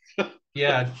board.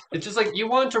 Yeah, it's just like you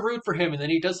want to root for him and then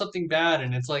he does something bad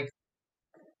and it's like,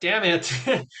 damn it.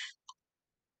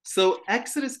 So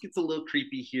Exodus gets a little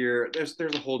creepy here. There's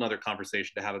a whole nother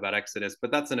conversation to have about Exodus, but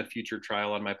that's in a future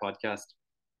trial on my podcast.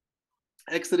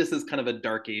 Exodus is kind of a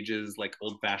dark ages, like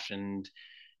old fashioned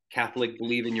Catholic,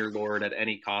 believe in your Lord at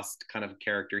any cost kind of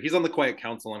character. He's on the Quiet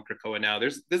Council on Krakoa now.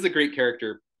 This is a great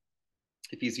character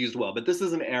if he's used well, but this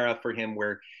is an era for him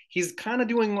where he's kind of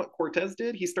doing what Cortez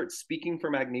did. He starts speaking for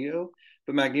Magneto,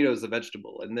 but Magneto is a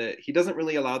vegetable, and he doesn't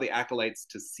really allow the acolytes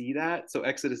to see that. So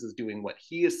Exodus is doing what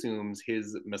he assumes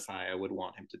his Messiah would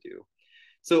want him to do.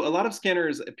 So a lot of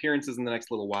Scanner's appearances in the next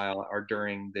little while are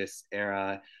during this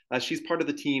era. She's part of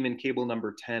the team in Cable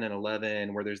number 10 and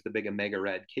 11, where there's the big Omega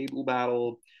Red Cable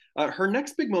battle. Her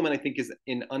next big moment, I think, is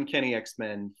in Uncanny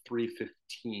X-Men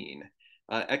 315.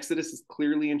 Exodus is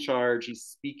clearly in charge. He's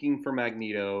speaking for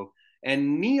Magneto.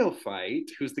 And Neophyte,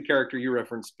 who's the character you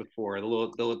referenced before, the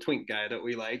little twink guy that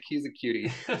we like, he's a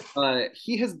cutie.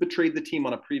 He has betrayed the team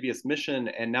on a previous mission,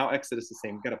 and now Exodus is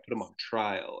saying, we got to put him on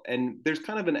trial. And there's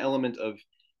kind of an element of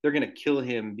they're going to kill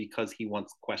him because he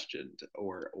once questioned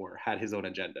or had his own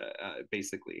agenda,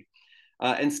 basically.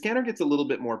 And Scanner gets a little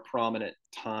bit more prominent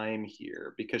time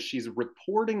here because she's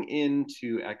reporting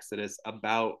into Exodus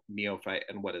about Neophyte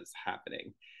and what is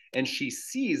happening. And she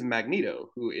sees Magneto,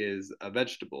 who is a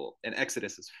vegetable, and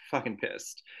Exodus is fucking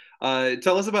pissed.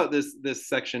 Tell us about this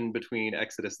section between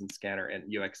Exodus and Scanner and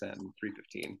UXM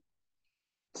 315.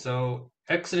 So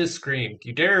Exodus screamed,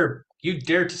 you dare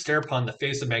to stare upon the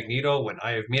face of Magneto when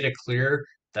I have made it clear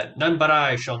that none but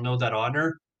I shall know that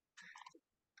honor?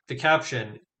 The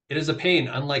caption, it is a pain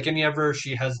unlike any ever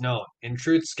she has known. In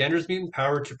truth, Scanner's mutant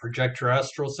power to project her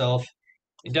astral self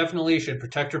indefinitely should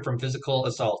protect her from physical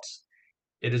assaults.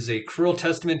 It is a cruel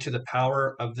testament to the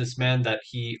power of this man that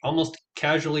he almost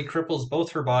casually cripples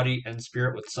both her body and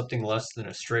spirit with something less than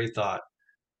a stray thought.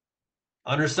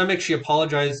 On her stomach, she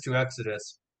apologized to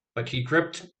Exodus, but he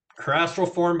gripped her astral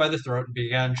form by the throat and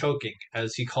began choking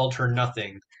as he called her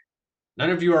nothing. None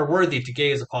of you are worthy to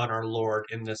gaze upon our Lord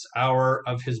in this hour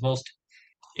of his most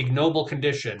ignoble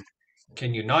condition.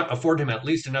 Can you not afford him at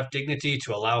least enough dignity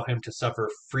to allow him to suffer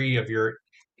free of your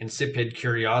insipid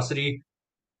curiosity?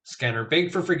 Scanner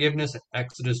begged for forgiveness and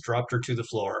Exodus dropped her to the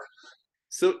floor.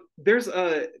 So there's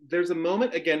a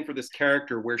moment again for this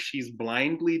character where she's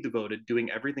blindly devoted,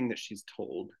 doing everything that she's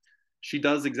told. She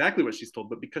does exactly what she's told,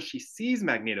 but because she sees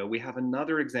Magneto, we have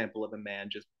another example of a man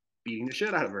just beating the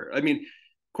shit out of her. I mean,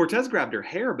 Cortez grabbed her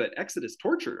hair, but Exodus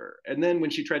tortured her, and then when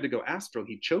she tried to go astral,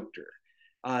 he choked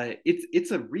her.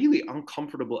 It's a really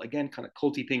uncomfortable, again, kind of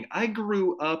culty thing. I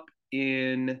grew up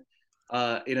in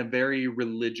a very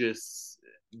religious,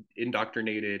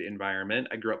 indoctrinated environment.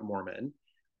 I grew up Mormon,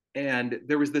 and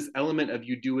there was this element of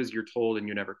you do as you're told and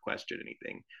you never question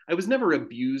anything. I was never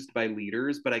abused by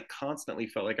leaders, but I constantly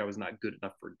felt like I was not good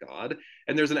enough for God.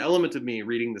 And there's an element of me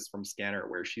reading this from Scanner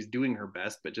where she's doing her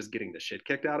best but just getting the shit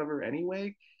kicked out of her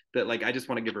anyway, that like I just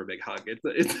want to give her a big hug.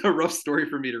 It's a rough story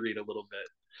for me to read a little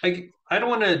bit. I don't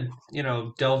want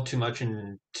to, delve too much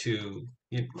into,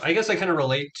 I guess I kind of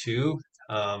relate to,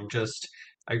 just,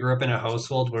 I grew up in a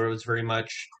household where it was very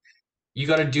much, you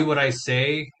got to do what I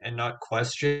say and not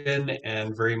question,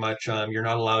 and very much, you're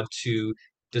not allowed to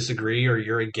disagree or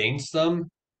you're against them,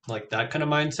 like that kind of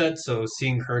mindset. So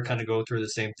seeing her kind of go through the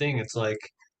same thing, it's like,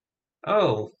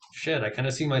 oh shit, I kind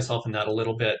of see myself in that a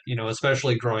little bit,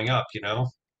 especially growing up.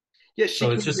 Yeah,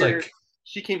 So it's just like,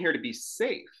 she came here to be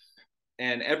safe,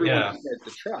 and everyone yeah, she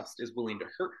has to trust is willing to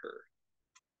hurt her.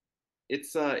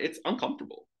 It's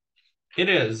uncomfortable. it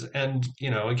is. And,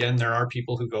 again, there are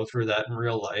people who go through that in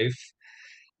real life,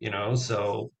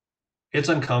 so it's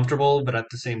uncomfortable, but at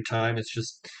the same time, it's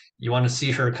just you want to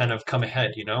see her kind of come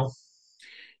ahead.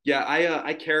 Yeah,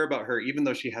 I care about her even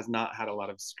though she has not had a lot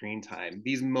of screen time.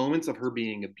 These moments of her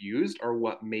being abused are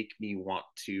what make me want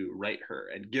to write her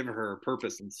and give her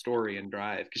purpose and story and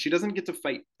drive because she doesn't get to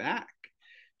fight back.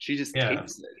 She just Yeah,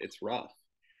 takes it. It's rough.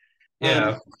 Um,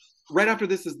 yeah. right after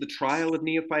this is the trial of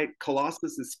Neophyte.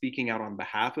 Colossus is speaking out on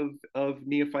behalf of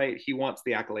Neophyte. He wants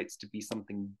the acolytes to be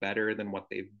something better than what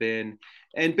they've been.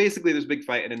 And basically, there's a big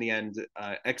fight. And in the end,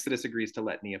 Exodus agrees to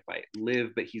let Neophyte live,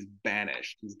 but he's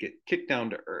banished. He's get kicked down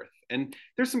to Earth. And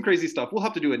there's some crazy stuff. We'll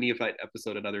have to do a Neophyte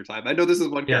episode another time. I know this is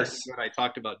one character Yes. that I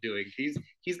talked about doing.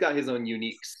 He's got his own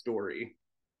unique story.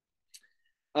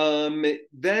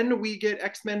 Then we get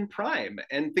X-Men Prime,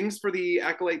 and things for the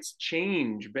Acolytes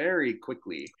change very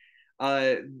quickly.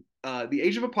 Uh, the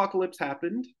Age of Apocalypse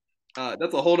happened.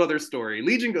 That's a whole other story.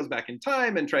 Legion goes back in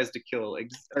time and tries to kill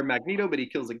Magneto, but he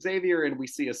kills Xavier, and we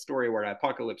see a story where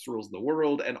Apocalypse rules the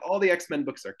world, and all the X-Men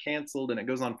books are canceled, and it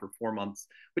goes on for 4 months,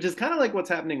 which is kind of like what's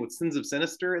happening with Sins of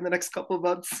Sinister in the next couple of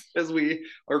months as we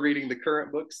are reading the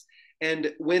current books.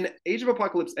 And when Age of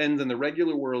Apocalypse ends and the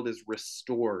regular world is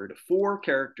restored, four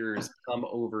characters come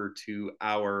over to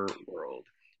our world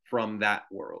from that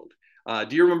world.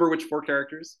 Do you remember which four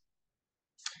characters?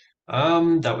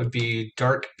 That would be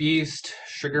Dark Beast,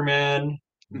 Sugarman,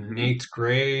 Mm-hmm. Nate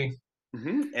Gray.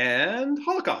 Mm-hmm. And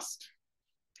Holocaust.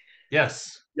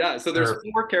 Yes. Yeah, so there's Or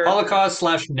four characters. Holocaust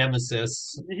slash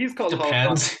Nemesis. He's called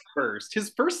Holocaust Depends. first.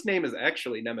 His first name is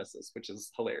actually Nemesis, which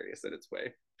is hilarious in its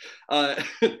way. Uh,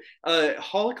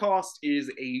 Holocaust is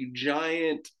a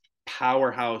giant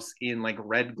powerhouse in like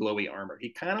red glowy armor.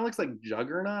 He kind of looks like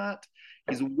Juggernaut.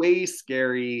 He's way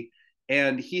scary,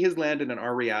 and he has landed in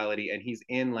our reality, and he's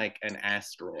in like an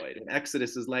asteroid. And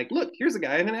Exodus is like, look, here's a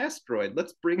guy in an asteroid.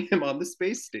 Let's bring him on the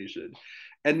space station.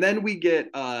 And then we get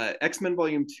X-Men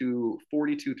Volume 2,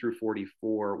 42 through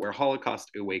 44, where Holocaust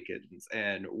awakens.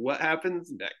 And what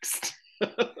happens next?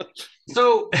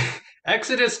 So,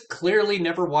 Exodus clearly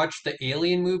never watched the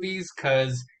Alien movies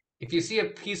because if you see a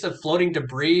piece of floating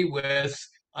debris with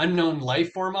unknown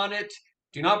life form on it,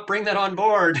 do not bring that on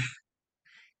board.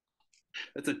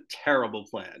 That's a terrible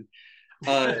plan.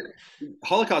 Uh,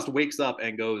 Holocaust wakes up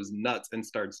and goes nuts and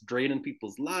starts draining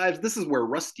people's lives. This is where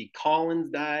Rusty Collins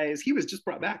dies. He was just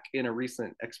brought back in a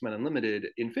recent X-Men Unlimited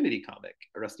Infinity comic.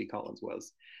 Rusty Collins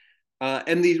was.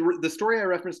 And the story I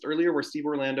referenced earlier, where Steve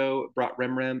Orlando brought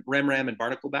Ram, and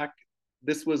Barnacle back,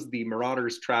 this was the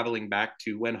Marauders traveling back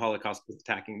to when Holocaust was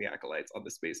attacking the Acolytes on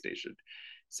the space station.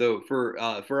 So for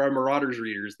our Marauders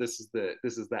readers, this is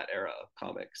that era of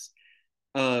comics.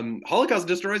 Holocaust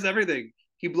destroys everything.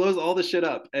 He blows all the shit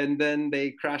up, and then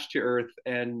they crash to Earth,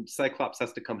 and Cyclops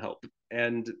has to come help.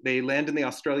 And they land in the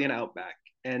Australian outback.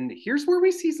 And here's where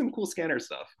we see some cool scanner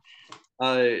stuff.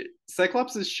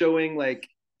 Cyclops is showing like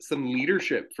some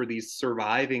leadership for these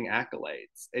surviving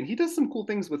acolytes, and he does some cool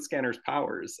things with Scanner's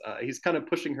powers. He's kind of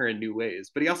pushing her in new ways,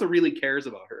 but he also really cares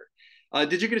about her.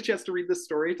 Did you get a chance to read this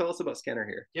story? Tell us about Scanner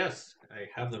here. Yes, I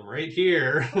have them right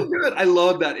here. Oh, good. I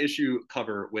love that issue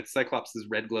cover with Cyclops'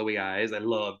 red glowy eyes. I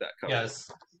love that cover.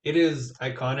 Yes, it is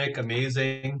iconic,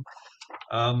 amazing.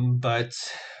 But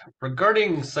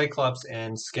regarding Cyclops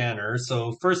and Scanner,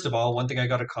 so first of all, one thing I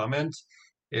got to comment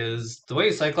is the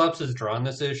way Cyclops is drawn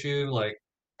this issue. Like,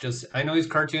 just I know he's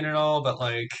cartoon and all, but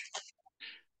like,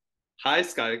 Hi,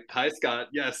 Scott. Hi, Scott.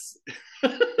 Yes.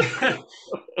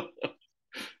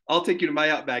 I'll take you to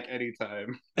my outback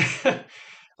anytime.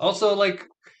 also like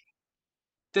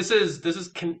this is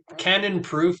canon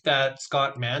proof that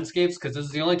Scott manscapes because this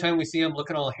is the only time we see him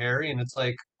looking all hairy, and it's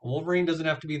like Wolverine doesn't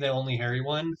have to be the only hairy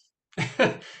one.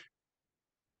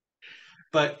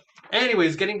 But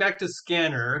anyways, getting back to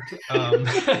Scanner,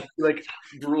 Like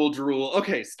drool, drool.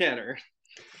 Okay, Scanner.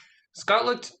 Scott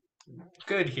looked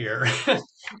good here. He does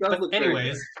But look very good.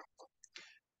 anyways,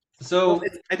 Well, so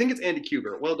I think it's Andy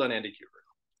Kubert. Well done, Andy Kubert.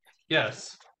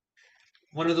 yes,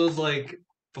 one of those like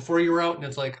before you were out, and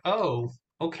it's like, oh,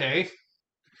 okay.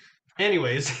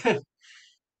 Anyways,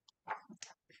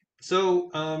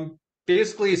 so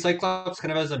basically, Cyclops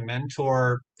kind of has a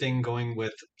mentor thing going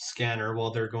with Scanner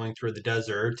while they're going through the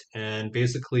desert, and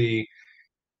basically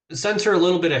sends her a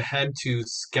little bit ahead to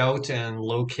scout and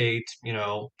locate,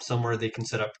 somewhere they can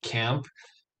set up camp,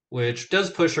 which does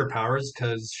push her powers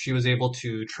because she was able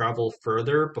to travel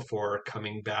further before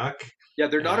coming back Yeah,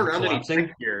 they're not and around any tech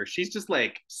collapsing. here. She's just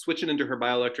like switching into her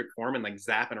bioelectric form and like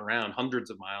zapping around hundreds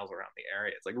of miles around the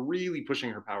area. It's like really pushing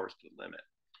her powers to the limit.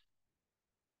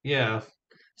 Yeah.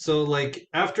 So like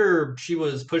after she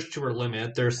was pushed to her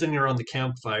limit, they're sitting around the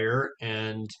campfire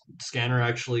and Scanner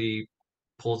actually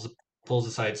pulls pulls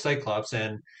aside Cyclops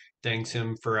and thanks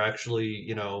him for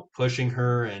actually, pushing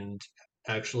her and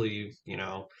actually,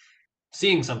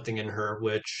 seeing something in her,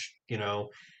 which,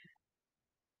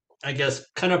 I guess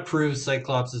kind of proves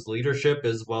Cyclops' leadership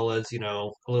as well as,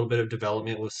 a little bit of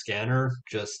development with Scanner,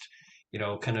 just,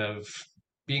 kind of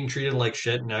being treated like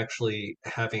shit and actually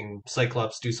having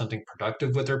Cyclops do something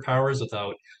productive with her powers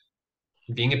without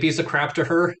being a piece of crap to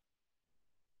her.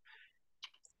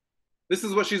 This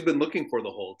is what she's been looking for the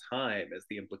whole time, as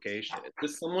the implication. It's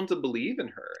just someone to believe in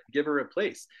her and give her a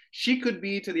place. She could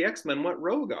be to the X-Men what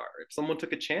Rogue are if someone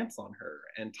took a chance on her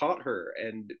and taught her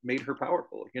and made her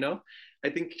powerful, you know? I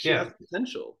think she has Yeah.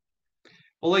 potential.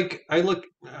 Well, like I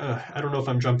don't know if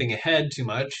I'm jumping ahead too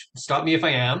much. Stop me if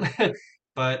I am.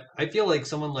 But I feel like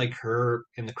someone like her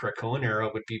in the Krakoan era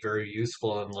would be very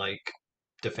useful in like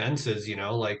defenses, you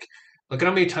know? Like, look at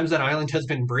how many times that island has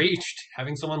been breached.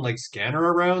 Having someone like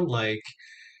Scanner around, like,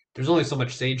 there's only so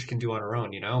much Sage can do on her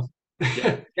own, you know?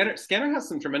 Yeah, Scanner has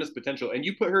some tremendous potential, and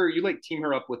you like team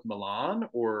her up with Milan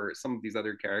or some of these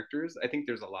other characters. I think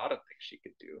there's a lot of things she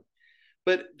could do.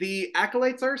 But the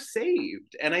acolytes are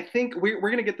saved, and I think we're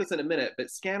going to get this in a minute. But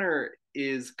Scanner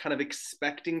is kind of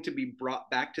expecting to be brought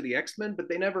back to the X-Men, but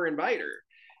they never invite her,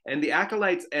 and the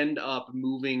acolytes end up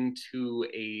moving to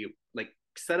a like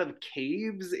set of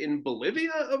caves in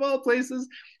Bolivia of all places.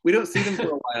 We don't see them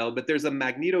for a while, but there's a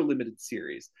Magneto limited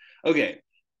series. Okay,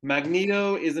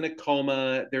 Magneto is in a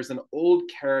coma. There's an old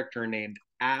character named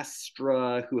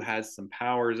Astra, who has some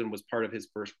powers and was part of his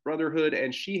first Brotherhood,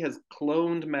 and she has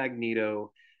cloned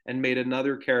Magneto and made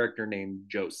another character named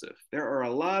Joseph. There are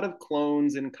a lot of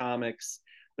clones in comics,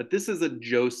 but this is a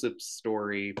Joseph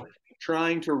story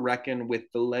trying to reckon with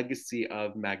the legacy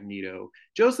of Magneto.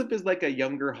 Joseph is like a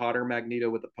younger, hotter Magneto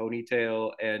with a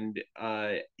ponytail, and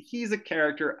he's a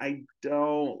character I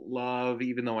don't love,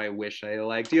 even though I wish I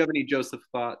liked. Do you have any Joseph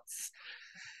thoughts?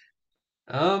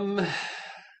 Um,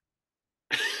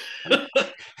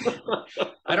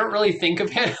 I don't really think of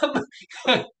him.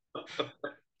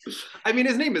 I mean,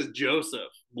 his name is Joseph.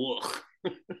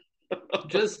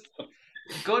 Just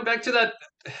going back to that,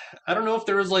 I don't know if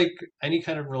there was like any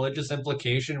kind of religious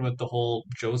implication with the whole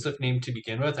Joseph name to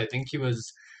begin with. I think he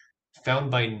was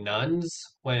found by nuns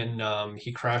when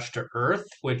he crashed to Earth,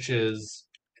 which is,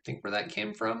 I think, where that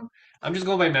came from. I'm just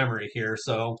going by memory here.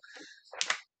 So,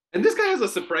 And this guy has a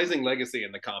surprising legacy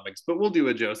in the comics, but we'll do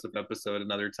a Joseph episode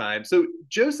another time. So,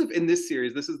 Joseph in this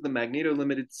series, this is the Magneto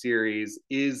Limited series,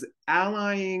 is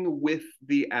allying with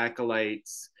the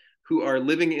acolytes who are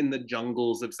living in the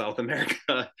jungles of South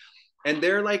America. And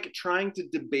they're like trying to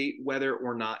debate whether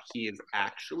or not he is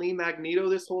actually Magneto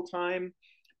this whole time.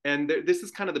 And this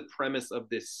is kind of the premise of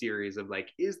this series of like,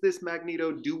 is this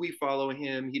Magneto? Do we follow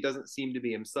him? He doesn't seem to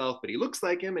be himself, but he looks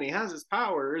like him and he has his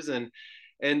powers. And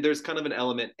there's kind of an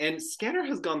element. And Scanner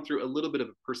has gone through a little bit of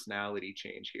a personality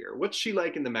change here. What's she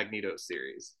like in the Magneto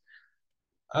series?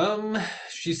 um,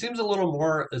 she seems a little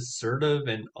more assertive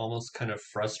and almost kind of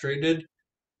frustrated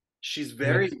She's with,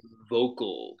 very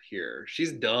vocal here.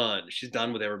 She's done. She's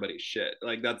done with everybody's shit.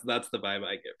 Like that's the vibe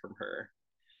I get from her.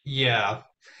 yeah,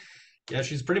 yeah,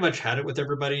 she's pretty much had it with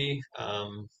everybody.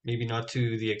 Maybe not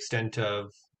to the extent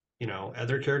of,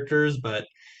 other characters, but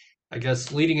I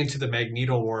guess leading into the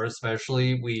Magneto War,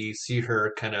 especially, we see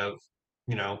her kind of,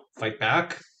 fight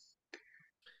back.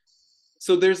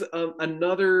 So there's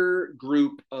another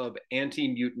group of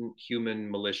anti-mutant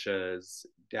human militias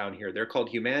down here. They're called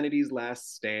Humanity's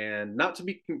Last Stand, not to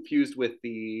be confused with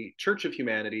the Church of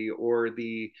Humanity or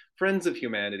the Friends of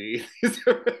Humanity.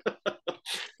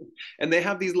 And they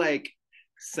have these like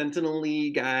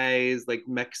sentinel-y guys, like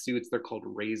mech suits. They're called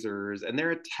razors, and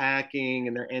they're attacking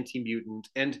and they're anti-mutant.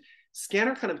 And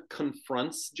Scanner kind of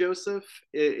confronts Joseph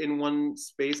in one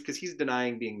space because he's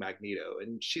denying being Magneto.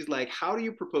 And she's like, how do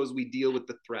you propose we deal with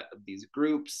the threat of these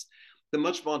groups? The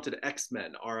much vaunted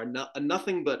X-Men are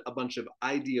nothing but a bunch of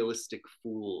idealistic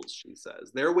fools, she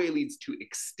says. Their way leads to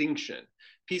extinction.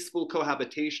 Peaceful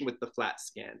cohabitation with the flat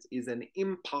scans is an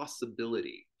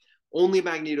impossibility. Only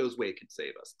Magneto's way could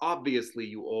save us. Obviously,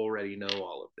 you already know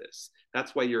all of this.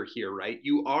 That's why you're here, right?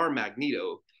 You are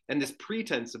Magneto, and this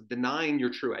pretense of denying your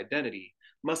true identity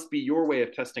must be your way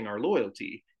of testing our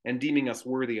loyalty and deeming us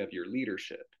worthy of your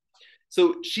leadership.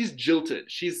 So she's jilted.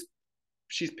 She's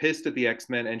pissed at the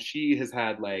X-Men, and she has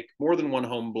had like more than one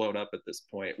home blown up at this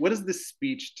point. What does this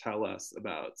speech tell us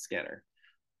about Scanner?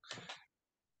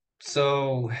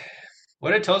 So,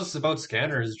 what it tells us about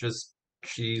Scanner is just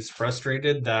she's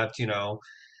frustrated that,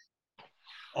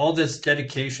 all this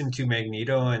dedication to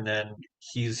Magneto, and then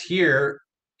he's here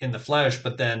in the flesh,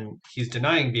 but then he's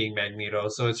denying being Magneto.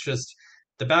 So it's just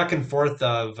the back and forth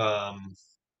of,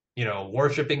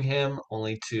 worshiping him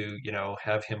only to,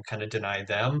 have him kind of deny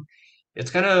them. It's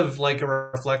kind of like a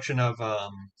reflection of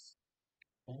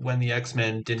when the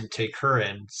X-Men didn't take her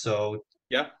in. So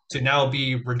Yeah, to now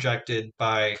be rejected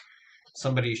by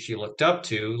somebody she looked up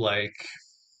to, like,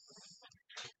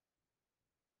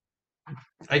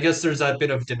 I guess there's that bit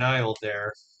of denial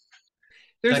there.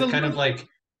 there's a That kind of little like,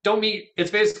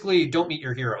 it's basically don't meet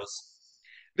your heroes.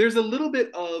 there's a little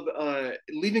bit of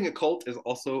leaving a cult is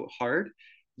also hard.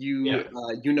 Yeah.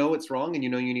 You know it's wrong and you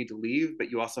know you need to leave,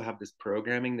 but you also have this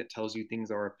programming that tells you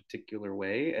things are a particular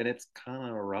way, and it's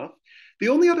kind of rough. The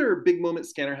only other big moment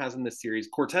Scanner has in this series,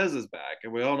 Cortez is back,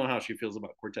 and we all know how she feels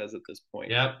about Cortez at this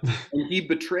point. Yeah. And he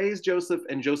betrays Joseph,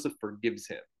 and Joseph forgives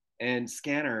him. And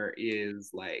Scanner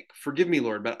is like, "Forgive me,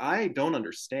 Lord, but I don't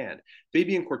understand.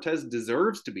 Fabian Cortez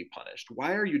deserves to be punished.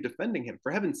 Why are you defending him?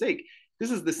 For heaven's sake,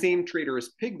 this is the same traitorous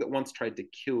pig that once tried to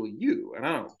kill you." And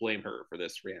I don't blame her for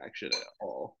this reaction at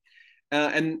all.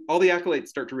 And all the acolytes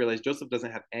start to realize Joseph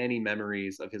doesn't have any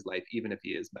memories of his life, even if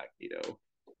he is Magneto.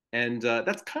 And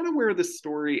that's kind of where the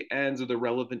story ends with the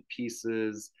relevant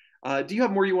pieces. Do you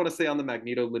have more you want to say on the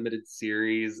Magneto limited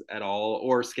series at all,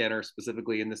 or Scanner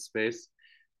specifically in this space?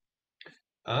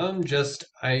 Just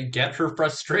I get her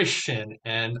frustration,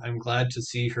 and I'm glad to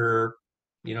see her,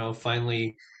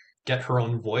 finally get her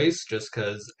own voice. Just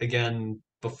because, again,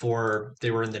 before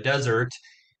they were in the desert,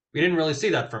 we didn't really see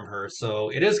that from her. So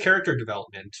it is character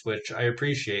development, which I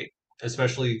appreciate,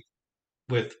 especially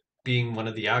with being one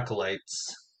of the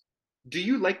acolytes. Do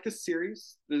you like this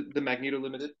series, the Magneto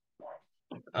Limited?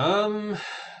 Um,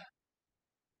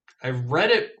 I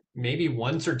read it maybe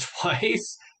once or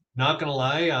twice. Not gonna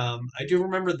lie. I do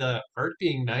remember the art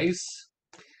being nice,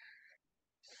 It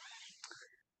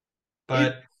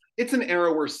but it's an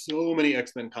era where so many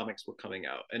X-Men comics were coming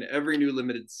out, and every new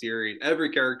limited series,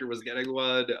 every character was getting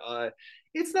one.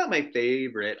 It's not my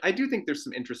favorite. I do think there's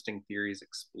some interesting theories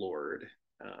explored,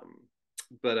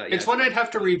 but yeah, it's one I'd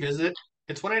have to revisit.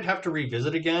 It's one I'd have to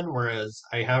revisit again, whereas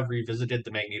I have revisited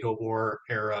the Magneto War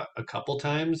era a couple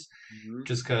times, mhm.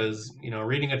 just because,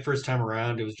 reading it first time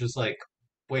around, it was just like,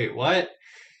 wait, what?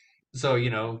 So,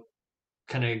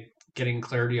 kind of getting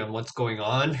clarity on what's going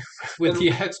on with and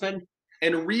the X-Men.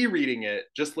 and rereading it,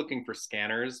 just looking for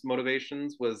Scanner's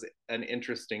motivations was an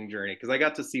interesting journey because I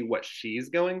got to see what she's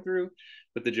going through,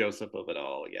 but the Joseph of it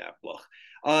all, yeah, well.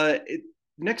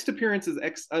 Next appearance is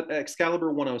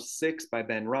Excalibur 106 by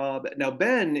Ben Robb. Now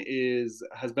Ben is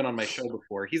has been on my show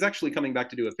before. He's actually coming back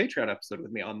to do a Patreon episode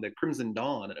with me on the Crimson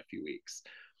Dawn in a few weeks,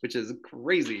 which is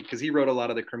crazy because he wrote a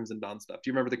lot of the Crimson Dawn stuff. Do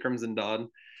you remember the Crimson Dawn?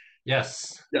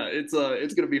 Yes. Yeah, it's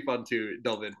gonna be fun to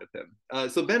delve in with him.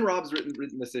 So Ben Robb's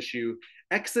written this issue.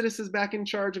 Exodus is back in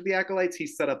charge of the acolytes. He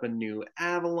set up a new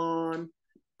Avalon,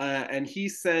 and he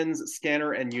sends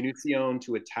Scanner and Uniциon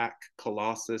to attack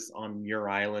Colossus on Muir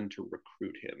Island to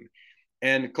recruit him.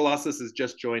 And Colossus has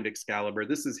just joined Excalibur.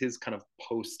 This is his kind of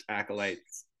post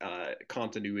acolytes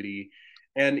continuity,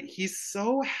 and he's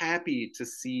so happy to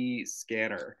see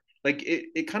Scanner. Like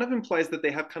it kind of implies that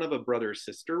they have kind of a brother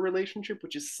sister relationship,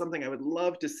 which is something I would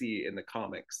love to see in the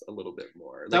comics a little bit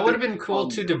more. That Like would they're have been cool um,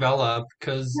 to develop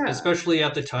because, yeah, especially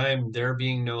at the time, there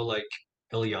being no like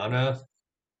Ilyana.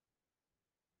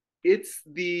 it's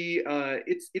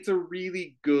a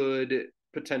really good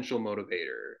potential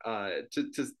motivator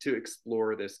to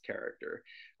explore this character.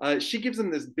 She gives him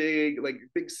this big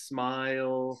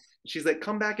smile. She's like,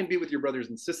 "Come back and be with your brothers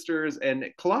and sisters." And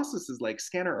Colossus is like,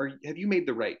 "Scanner, have you made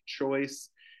the right choice?"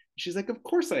 She's like, "Of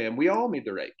course I am. We all made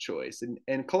the right choice."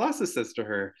 And Colossus says to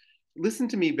her, "Listen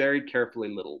to me very carefully,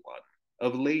 little one.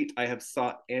 Of late, I have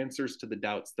sought answers to the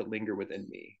doubts that linger within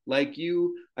me. Like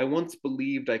you, I once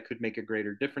believed I could make a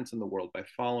greater difference in the world by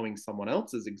following someone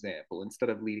else's example instead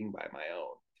of leading by my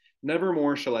own.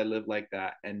 Nevermore shall I live like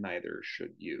that, and neither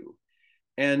should you."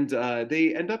 And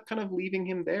they end up kind of leaving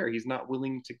him there. He's not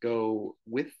willing to go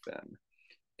with them.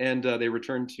 And they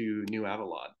return to New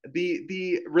Avalon.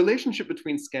 The relationship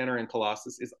between Scanner and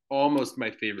Colossus is almost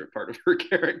my favorite part of her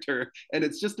character, and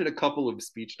it's just in a couple of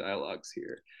speech dialogues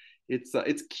here.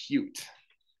 It's cute.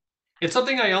 It's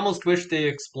something I almost wish they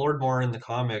explored more in the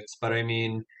comics, but I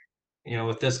mean,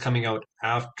 with this coming out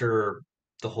after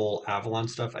the whole Avalon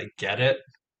stuff, I get it.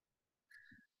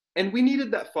 And we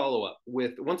needed that follow up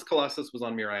with once Colossus was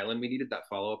on Muir Island. We needed that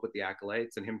follow up with the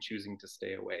acolytes and him choosing to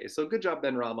stay away. So good job,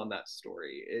 Ben Rom, on that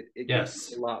story. It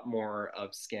gives Yes. a lot more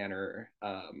of Scanner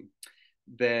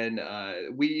than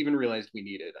we even realized we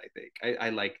needed. I think I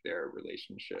like their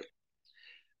relationship.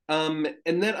 And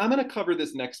then I'm going to cover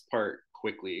this next part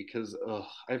quickly because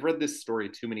I've read this story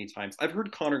too many times. I've heard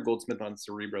Connor Goldsmith on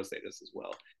Cerebro say this as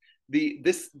well.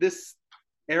 This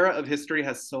era of history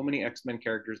has so many X-Men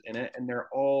characters in it, and they're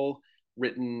all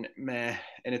written meh,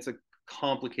 and it's a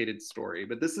complicated story.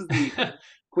 But this is the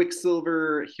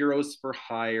Quicksilver Heroes for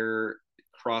Hire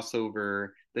crossover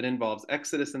that involves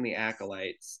Exodus and the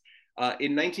Acolytes.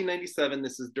 In 1997,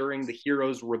 this is during the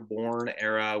Heroes Reborn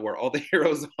era, where all the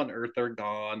heroes on Earth are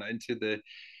gone into the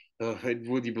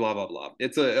blah blah blah.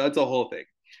 It's a whole thing.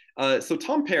 So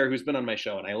Tom Pear, who's been on my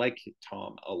show, and I like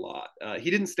Tom a lot, he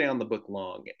didn't stay on the book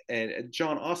long, and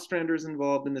John Ostrander is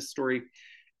involved in this story.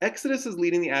 Exodus is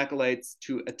leading the acolytes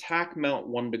to attack Mount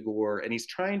Wundagore, and he's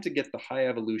trying to get the High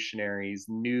Evolutionaries'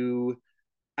 new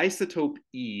isotope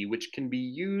E, which can be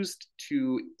used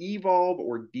to evolve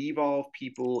or devolve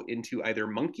people into either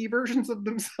monkey versions of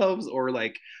themselves or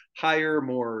like higher,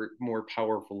 more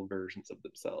powerful versions of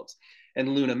themselves. And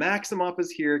Luna Maximoff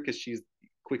is here because she's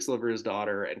Quicksilver's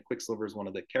daughter, and Quicksilver is one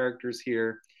of the characters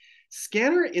here.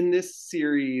 Scanner in this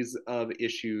series of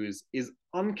issues is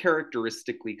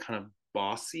uncharacteristically kind of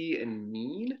bossy and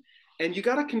mean, and you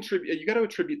got to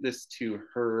attribute this to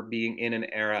her being in an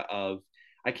era of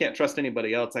I can't trust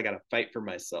anybody else. I got to fight for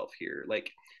myself here. Like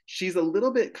she's a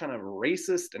little bit kind of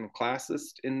racist and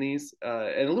classist in these,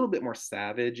 and a little bit more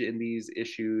savage in these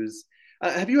issues.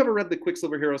 Have you ever read the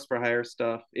Quicksilver Heroes for Hire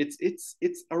stuff?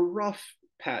 It's a rough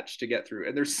patch to get through,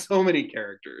 and there's so many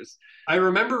characters. I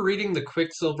remember reading the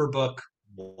Quicksilver book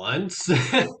once,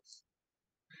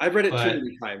 I've read it too but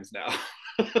many times now.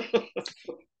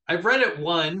 I've read it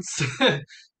once,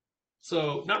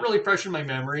 so not really fresh in my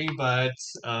memory, but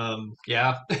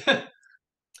yeah.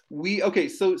 We okay,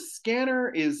 so Scanner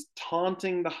is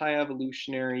taunting the High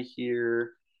Evolutionary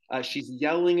here. She's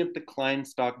yelling at the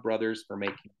Kleinstock brothers for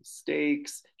making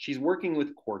mistakes. She's working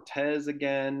with Cortez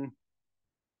again.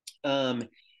 Um,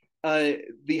 uh,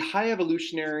 the High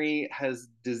Evolutionary has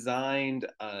designed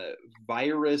a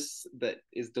virus that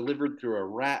is delivered through a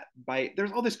rat bite.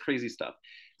 There's all this crazy stuff.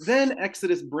 Then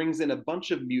Exodus brings in a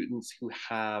bunch of mutants who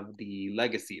have the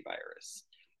legacy virus.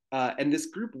 And this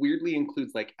group weirdly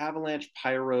includes like Avalanche,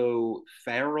 Pyro,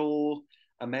 Feral,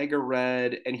 Omega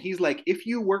Red. And he's like, if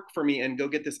you work for me and go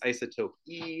get this isotope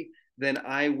E, then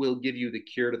I will give you the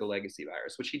cure to the legacy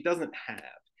virus, which he doesn't have.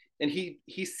 And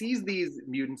he sees these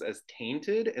mutants as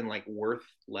tainted and like worth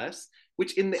less,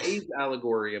 which in the AIDS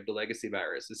allegory of the legacy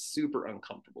virus is super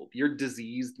uncomfortable. You're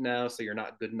diseased now, so you're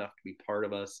not good enough to be part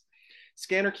of us.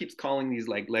 Scanner keeps calling these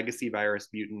like legacy virus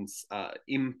mutants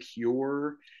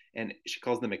impure, and she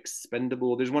calls them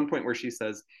expendable. There's one point where she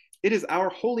says, "It is our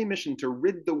holy mission to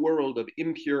rid the world of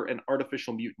impure and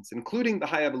artificial mutants, including the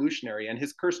High Evolutionary and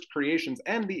his cursed creations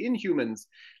and the Inhumans."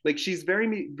 Like she's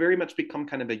very much become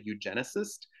kind of a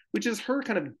eugenicist, which is her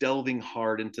kind of delving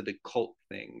hard into the cult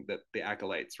thing that the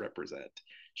acolytes represent.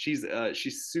 She's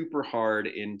super hard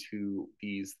into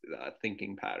these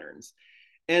thinking patterns.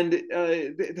 And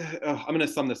I'm going to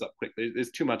sum this up quick.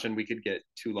 There's too much, and we could get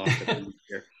too lost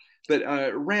here. But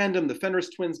random, the Fenris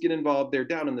twins get involved. They're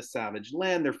down in the Savage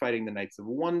Land. They're fighting the Knights of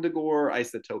Wundagore.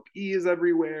 Isotope E is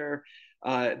everywhere.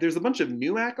 There's a bunch of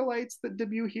new acolytes that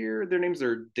debut here. Their names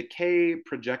are Decay,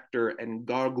 Projector, and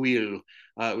Gargoyle,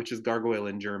 which is gargoyle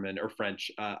in German or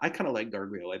French. I kind of like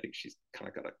Gargoyle. I think she's kind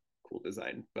of got a cool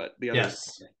design, but the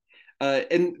others. Yes.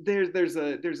 And there's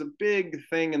a big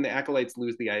thing, and the acolytes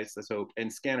lose the isotope,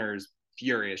 and Scanner's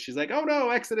furious. She's like, "Oh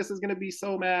no, Exodus is going to be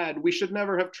so mad. We should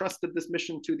never have trusted this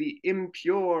mission to the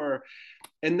impure."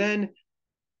 And then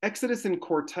Exodus and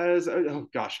Cortez. Oh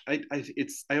gosh, I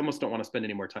almost don't want to spend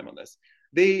any more time on this.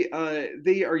 They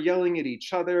are yelling at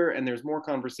each other, and there's more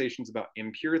conversations about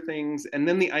impure things. And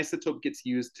then the isotope gets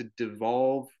used to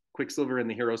devolve Quicksilver and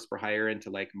the Heroes for Hire into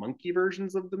like monkey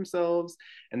versions of themselves,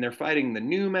 and they're fighting the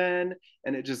new men,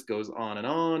 and it just goes on and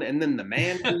on. And then the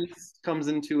Man Beast comes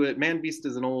into it. Man Beast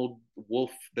is an old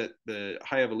wolf that the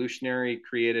High Evolutionary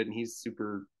created, and he's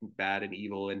super bad and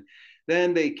evil. And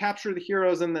then they capture the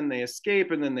heroes, and then they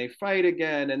escape, and then they fight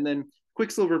again, and then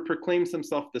Quicksilver proclaims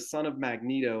himself the son of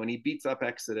Magneto, and he beats up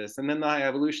Exodus, and then the High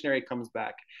Evolutionary comes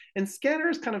back. And Scanner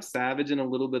is kind of savage in a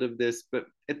little bit of this, but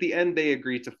at the end they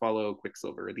agree to follow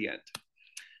Quicksilver at the end.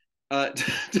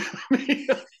 Tell me,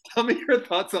 tell me your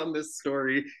thoughts on this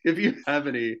story, if you have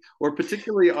any, or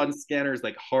particularly on Scanner's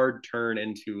like hard turn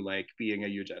into like being a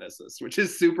eugenicist, which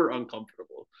is super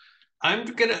uncomfortable. I'm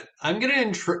gonna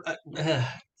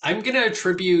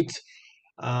attribute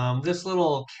this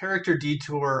little character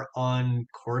detour on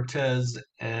Cortez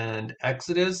and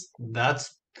Exodus.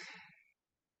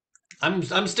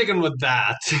 I'm sticking with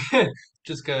that.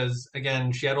 Just because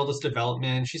again, she had all this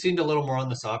development. She seemed a little more on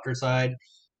the softer side.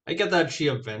 I get that she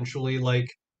eventually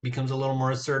like becomes a little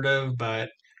more assertive, but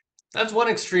that's one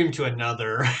extreme to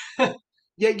another.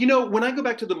 Yeah, when I go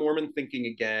back to the Mormon thinking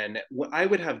again, I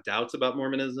would have doubts about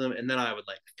Mormonism, and then I would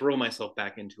like throw myself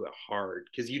back into it hard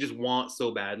because you just want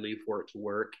so badly for it to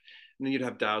work. And then you'd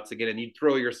have doubts again, and you'd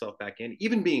throw yourself back in.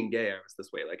 Even being gay, I was this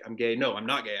way. Like, I'm gay. No, I'm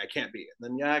not gay. I can't be. And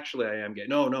then, yeah, actually, I am gay.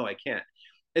 No, no, I can't.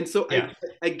 And so Yeah.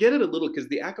 I get it a little because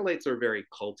the acolytes are very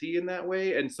culty in that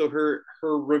way, and so her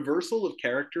reversal of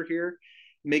character here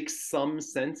makes some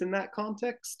sense in that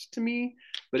context to me,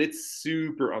 but it's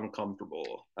super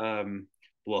uncomfortable.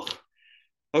 Well,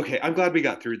 okay, I'm glad we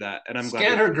got through that, and I'm glad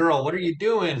Scanner girl, what are you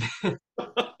doing?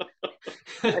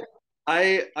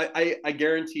 I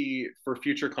guarantee for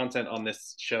future content on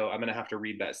this show, I'm gonna have to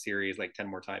read that series like 10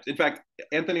 more times. In fact,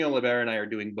 Anthony Oliveira and I are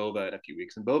doing Bova in a few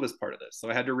weeks, and Bova's part of this, so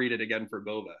I had to read it again for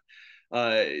Bova.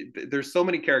 There's so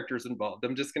many characters involved.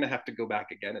 I'm just gonna have to go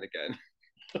back again and again.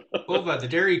 Bova, the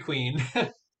Dairy Queen.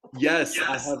 Yes,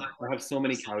 I have so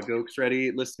many cow jokes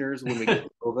ready, listeners. When we get to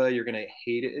Bova, you're gonna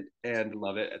hate it and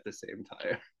love it at the same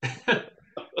time.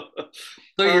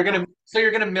 So Uh,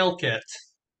 you're gonna milk it.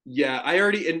 yeah, I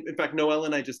already, in fact, Noelle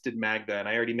and I just did Magda, and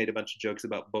I already made a bunch of jokes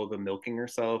about Bova milking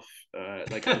herself.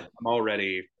 Like I'm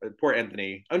already poor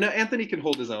Anthony. Oh no, Anthony can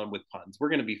hold his own with puns. We're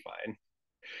gonna be fine.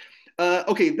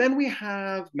 Okay, then we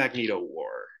have Magneto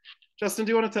War. Justin, do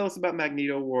you want to tell us about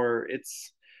Magneto War?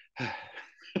 It's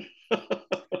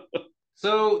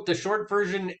So the short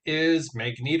version is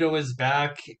Magneto is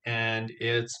back, and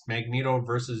it's Magneto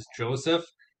versus Joseph.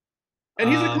 and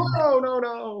he's a Um, clone. Oh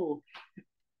no.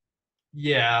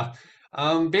 yeah.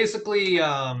 Basically,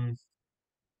 oh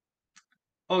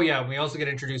yeah, we also get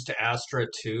introduced to Astra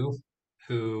too,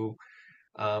 who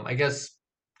I guess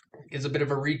is a bit of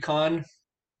a recon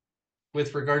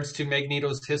with regards to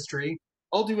Magneto's history.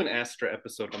 I'll do an Astra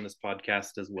episode on this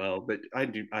podcast as well, but I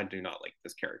do not like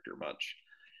this character much.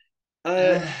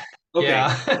 Uh, okay,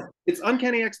 Yeah. it's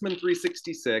Uncanny X-Men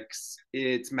 366.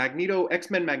 It's Magneto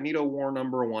X-Men Magneto War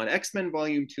number 1, X-Men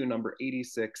Volume 2 number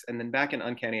 86, and then back in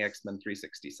Uncanny X-Men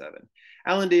 367.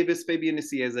 Alan Davis, Fabian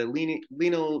Nicieza,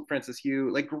 Lionel Francis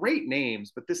Hugh, like great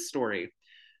names, but this story,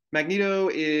 Magneto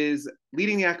is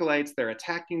leading the Acolytes. They're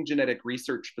attacking genetic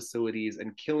research facilities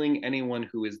and killing anyone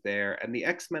who is there. And the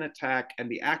X-Men attack,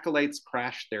 and the Acolytes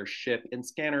crash their ship. And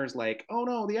Scanner's like, "Oh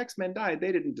no, the X-Men died.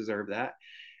 They didn't deserve that."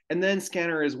 And then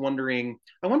Scanner is wondering,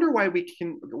 "I wonder why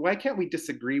can't we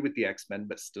disagree with the X-Men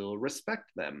but still respect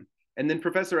them?" And then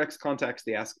Professor X contacts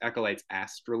the Acolytes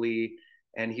astrally,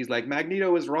 and he's like,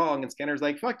 "Magneto is wrong." And Scanner's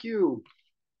like, "Fuck you."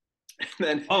 And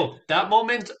then Oh, that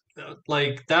moment,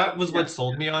 like that was yeah, what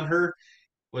sold me on her.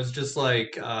 Was just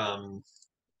like, you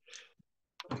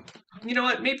know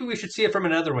what? Maybe we should see it from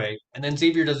another way. And then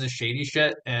Xavier does this shady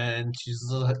shit, and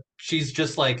she's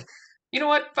just like, you know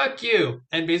what? Fuck you,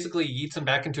 and basically eats him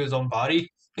back into his own body.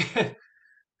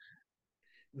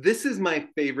 this is my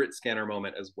favorite Scanner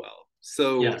moment as well.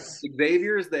 So Yes.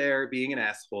 Xavier is there being an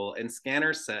asshole, and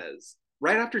Scanner says,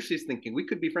 right after she's thinking, we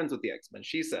could be friends with the X-Men,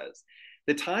 she says,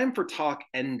 "The time for talk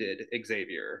ended,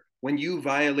 Xavier, when you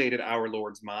violated our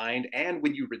Lord's mind and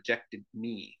when you rejected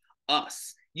me,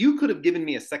 us. You could have given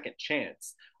me a second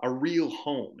chance, a real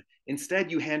home.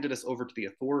 Instead, you handed us over to the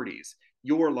authorities.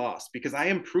 Your loss, because I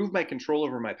improved my control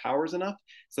over my powers enough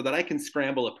so that I can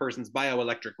scramble a person's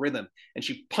bioelectric rhythm." And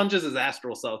she punches his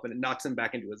astral self and it knocks him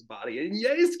back into his body. And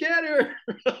yay, Scanner!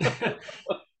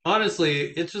 Honestly,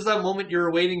 it's just that moment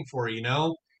you're waiting for, you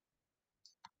know?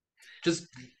 Just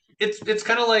it's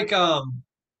kind of like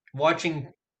watching,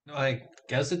 I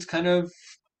guess it's kind of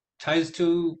ties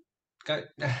to got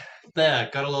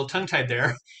that got a little tongue tied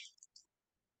there.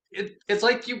 It's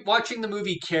like you watching the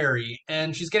movie Carrie,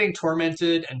 and she's getting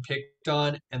tormented and picked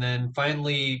on, and then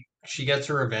finally she gets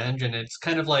her revenge, and it's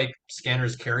kind of like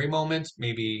Scanner's Carrie moment,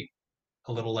 maybe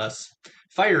a little less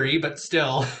fiery, but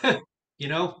still, you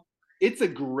know? It's a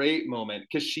great moment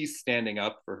because she's standing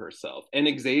up for herself.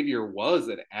 And Xavier was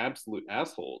an absolute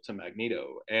asshole to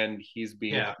Magneto. And he's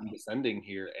being Yeah. condescending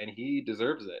here and he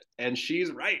deserves it. And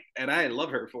she's right. And I love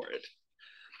her for it.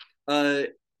 Uh,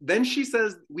 then she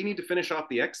says, "We need to finish off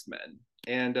the X-Men."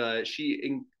 And then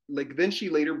she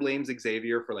later blames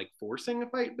Xavier for like forcing a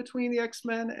fight between the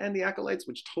X-Men and the Acolytes,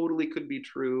 which totally could be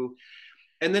true.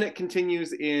 And then it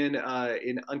continues in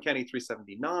Uncanny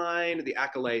 379. The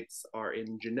Acolytes are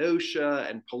in Genosha,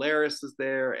 and Polaris is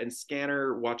there, and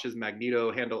Scanner watches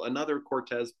Magneto handle another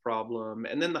Cortez problem,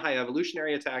 and then the High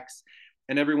Evolutionary attacks,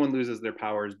 and everyone loses their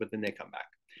powers, but then they come back.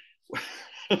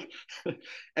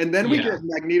 And then we get Yeah.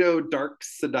 Magneto Dark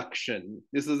Seduction.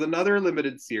 This is another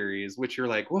limited series, which you're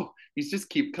like, whoa, these just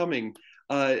keep coming.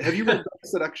 Have you read Dark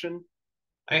Seduction?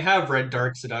 I have read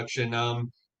Dark Seduction.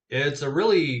 It's a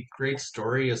really great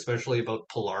story, especially about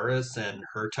Polaris and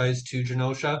her ties to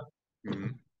Genosha. Mm-hmm.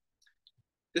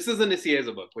 This is a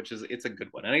Nicieza book, which is it's a good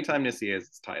one. Anytime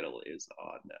Nicieza's title is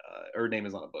on or name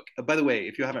is on a book. By the way,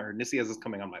 if you haven't heard, Nicieza is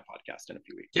coming on my podcast in a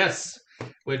few weeks. Yes,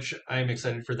 which I'm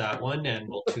excited for that one, and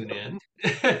we'll tune in.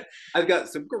 I've got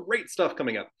some great stuff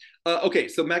coming up. Okay,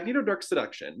 so Magneto Dark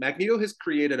Seduction. Magneto has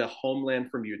created a homeland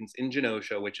for mutants in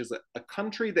Genosha, which is a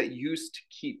country that used to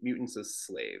keep mutants as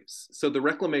slaves. So the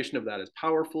reclamation of that is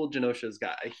powerful. Genosha's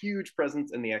got a huge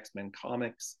presence in the X-Men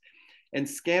comics. And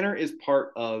Scanner is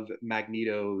part of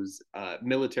Magneto's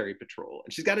military patrol.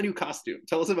 And she's got a new costume.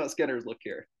 Tell us about Scanner's look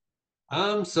here.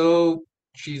 So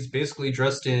She's basically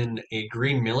dressed in a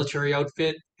green military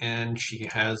outfit, and she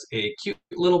has a cute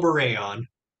little beret on.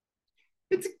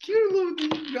 It's a cute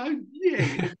little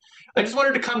yay. I just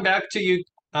wanted to come back to you,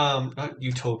 not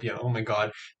Utopia. Oh my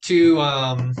God, to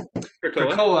Krakoa.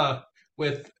 Krakoa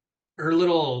with her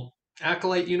little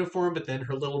acolyte uniform, but then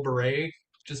her little beret.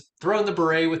 Just throw in the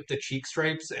beret with the cheek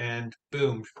stripes, and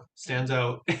boom, stands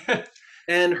out.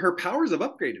 And her powers have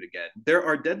upgraded again. There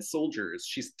are dead soldiers.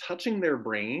 She's touching their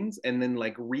brains and then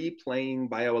like replaying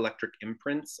bioelectric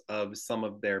imprints of some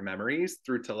of their memories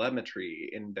through telemetry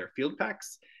in their field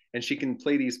packs. And she can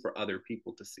play these for other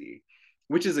people to see,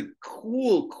 which is a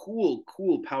cool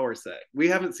power set. We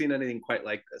haven't seen anything quite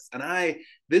like this. And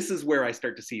this is where I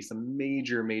start to see some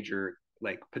major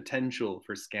like potential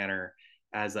for Scanner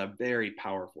as a very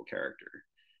powerful character.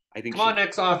 I think Come she on,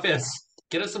 X Office,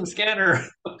 get us some scanner.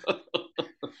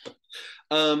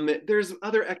 There's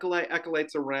other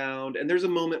acolytes around, and there's a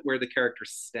moment where the character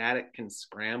Static can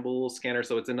scramble Scanner,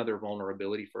 so it's another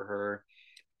vulnerability for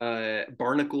her.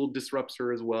 Barnacle disrupts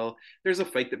her as well. There's a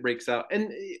fight that breaks out,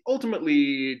 and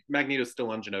ultimately Magneto's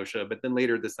still on Genosha, but then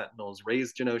later the Sentinels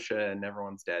raise Genosha, and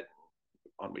everyone's dead.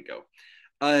 On we go.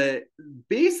 Uh,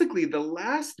 Basically, the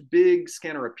last big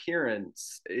Scanner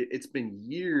appearance, it's been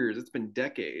years, it's been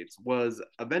decades, was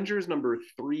Avengers number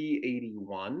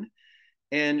 381,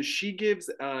 and she gives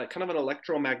kind of an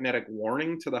electromagnetic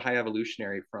warning to the High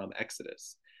Evolutionary from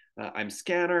Exodus. I'm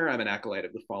Scanner. I'm an acolyte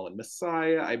of the fallen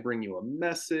Messiah. I bring you a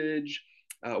message.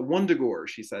 Wundagore,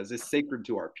 she says, is sacred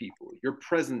to our people. Your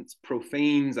presence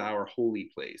profanes our holy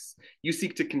place. You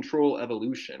seek to control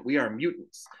evolution. We are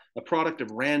mutants, a product of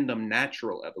random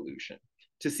natural evolution.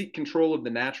 To seek control of the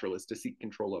natural is to seek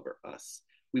control over us.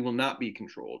 We will not be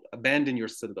controlled. Abandon your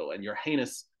citadel and your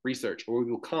heinous research, or we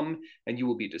will come and you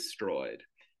will be destroyed.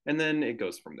 And then it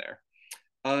goes from there.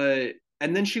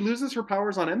 And then she loses her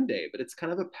powers on M Day, but it's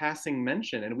kind of a passing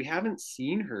mention, and we haven't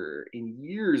seen her in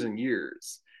years and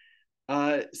years.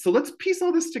 So let's piece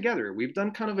all this together. We've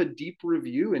done kind of a deep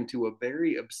review into a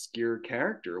very obscure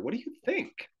character. What do you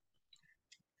think?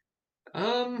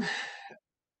 Um,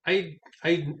 I,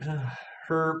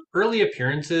 her early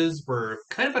appearances were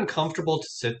kind of uncomfortable to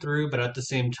sit through, but at the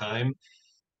same time,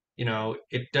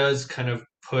 it does kind of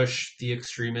push the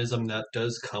extremism that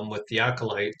does come with the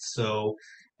acolytes. So,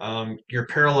 your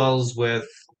parallels with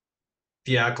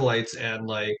the acolytes and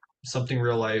like something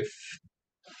real life,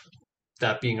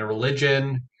 that being a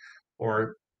religion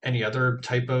or any other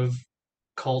type of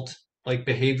cult like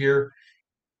behavior,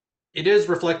 it is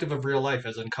reflective of real life,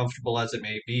 as uncomfortable as it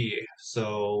may be.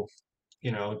 So,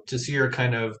 to see her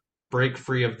kind of break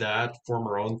free of that, form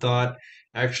her own thought,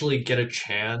 actually get a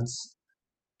chance,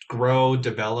 grow,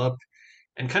 develop,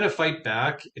 and kind of fight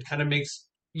back, it kind of makes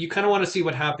you kind of want to see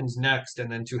what happens next. And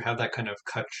then to have that kind of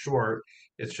cut short,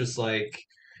 it's just like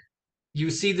you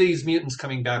see these mutants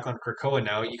coming back on Krakoa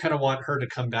now. You kind of want her to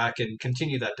come back and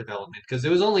continue that development because it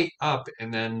was only up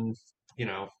and then, you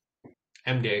know,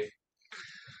 M Day.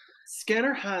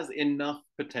 Scanner has enough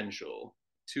potential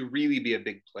to really be a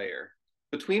big player.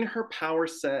 Between her power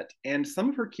set and some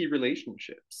of her key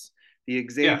relationships, the Yeah.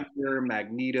 Xavier,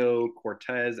 Magneto,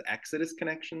 Cortez, Exodus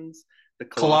connections, the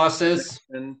Colossus Colossus.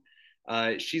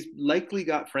 connection, she's likely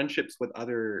got friendships with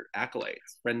other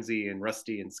acolytes, Frenzy and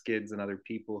Rusty and Skids and other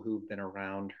people who've been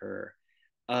around her.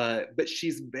 But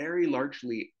she's very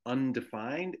largely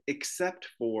undefined, except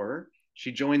for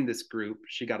she joined this group,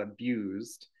 she got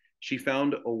abused, she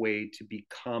found a way to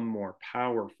become more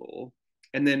powerful.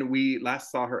 And then we last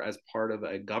saw her as part of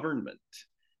a government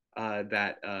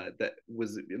that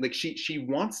was like she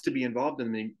wants to be involved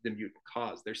in the mutant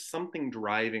cause. There's something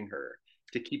driving her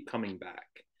to keep coming back.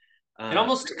 It Uh,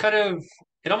 almost kind of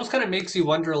it almost kind of makes you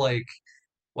wonder like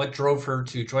what drove her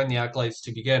to join the Acolytes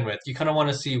to begin with. You kind of want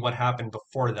to see what happened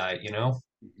before that, you know?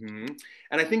 hmm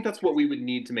And I think that's what we would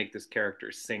need to make this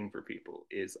character sing for people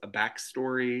is a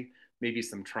backstory, maybe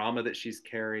some trauma that she's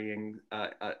carrying,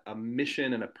 a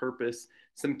mission and a purpose,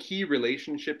 some key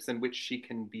relationships in which she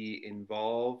can be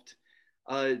involved.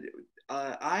 Uh,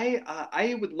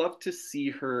 I would love to see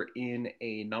her in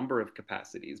a number of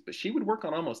capacities, but she would work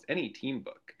on almost any team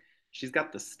book. She's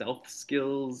got the stealth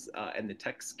skills and the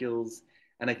tech skills,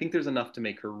 and I think there's enough to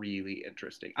make her really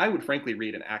interesting. I would frankly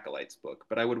read an Acolytes book,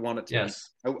 but I would want it to be Yes.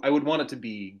 I would want it to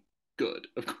be good,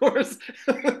 of course.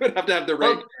 I would have to have the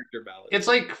right Well, character it's balance.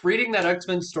 like reading that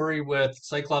X-Men story with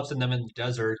Cyclops and them in the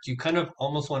desert. You kind of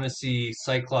almost want to see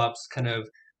Cyclops kind of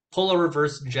pull a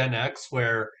reverse Gen X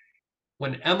where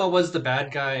when Emma was the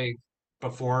bad guy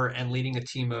before and leading a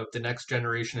team of the next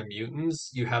generation of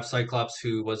mutants, you have Cyclops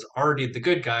who was already the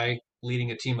good guy leading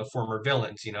a team of former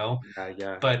villains, you know? Yeah,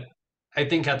 yeah. But I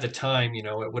think at the time,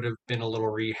 it would have been a little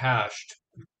rehashed,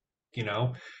 you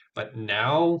know, but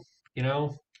now, you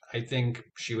know, I think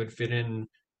she would fit in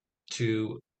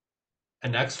to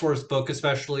an X-Force book,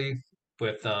 especially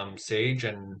with Sage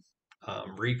and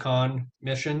recon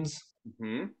missions,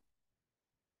 Hmm.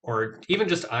 or even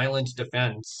just island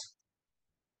defense.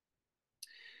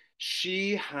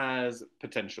 She has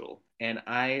potential, and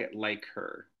I like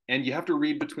her. And you have to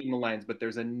read between the lines, but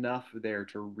there's enough there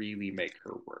to really make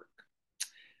her work.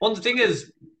 Well, the thing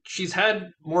is, she's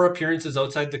had more appearances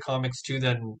outside the comics too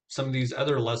than some of these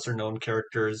other lesser known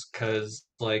characters. Because,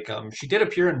 like, she did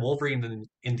appear in Wolverine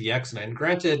in the X-Men.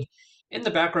 Granted, in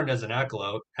the background as an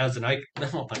acolyte,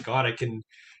 oh my God,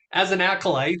 as an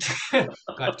acolyte,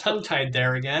 got tongue tied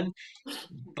there again.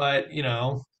 But it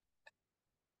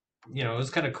was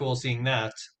kind of cool seeing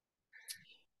that.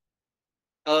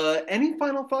 Any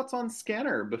final thoughts on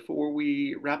Scanner before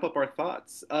we wrap up our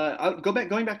thoughts?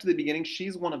 Going back to the beginning.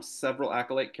 She's one of several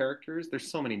acolyte characters. There's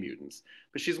so many mutants,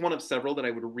 but she's one of several that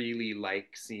I would really like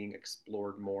seeing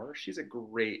explored more. She's a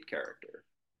great character.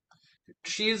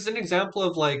 She's an example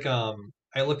of like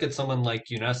I look at someone like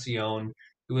Unesion,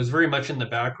 who was very much in the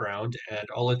background, and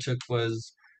all it took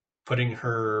was putting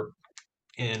her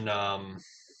in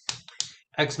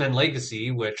X-Men Legacy,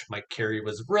 which Mike Carey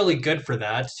was really good for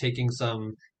that, taking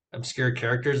some obscure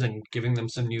characters and giving them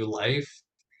some new life,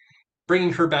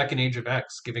 bringing her back in Age of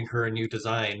X, giving her a new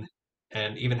design,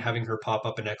 and even having her pop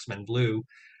up in X-Men Blue.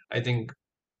 I think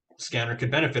Scanner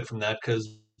could benefit from that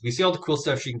because we see all the cool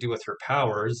stuff she can do with her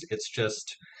powers. It's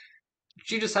just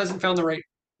she just hasn't found the right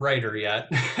writer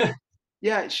yet.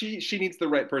 Yeah, she needs the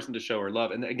right person to show her love.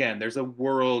 And again, there's a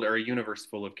world or a universe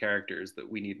full of characters that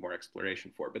we need more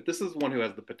exploration for. But this is one who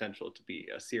has the potential to be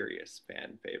a serious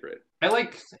fan favorite. I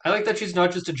like that she's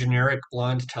not just a generic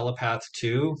blonde telepath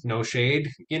too. No shade,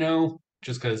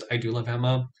 just because I do love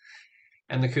Emma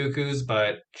and the Cuckoos,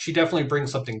 but she definitely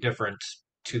brings something different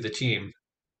to the team.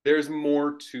 There's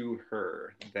more to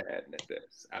her than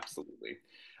this, absolutely.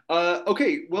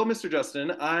 Okay, well, Mr.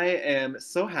 Justin, I am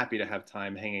so happy to have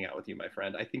time hanging out with you, my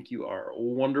friend. I think you are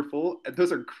wonderful.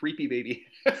 Those are creepy baby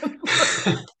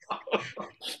hands.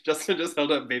 Justin just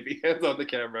held up baby hands on the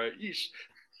camera. Yeesh.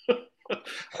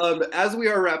 As we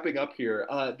are wrapping up here,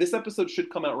 this episode should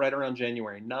come out right around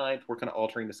January 9th. We're kind of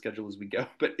altering the schedule as we go,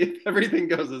 but if everything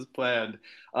goes as planned,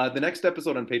 the next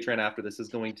episode on Patreon after this is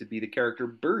going to be the character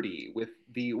Birdie with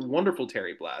the wonderful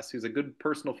Terry Blass, who's a good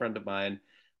personal friend of mine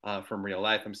from real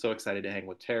life. I'm so excited to hang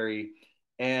with Terry.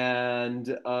 And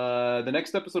the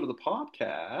next episode of the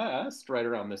podcast, right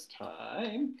around this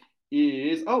time,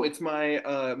 it's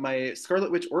my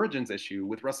Scarlet Witch Origins issue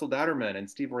with Russell Datterman and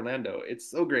Steve Orlando. It's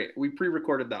so great. We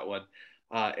pre-recorded that one,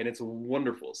 and it's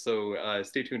wonderful. So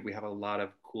stay tuned. We have a lot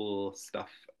of cool stuff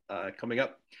coming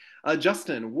up.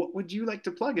 Justin, what would you like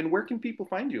to plug, and where can people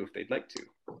find you if they'd like to?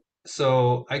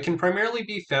 So I can primarily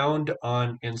be found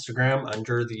on Instagram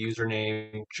under the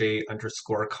username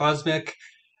J_Cosmic.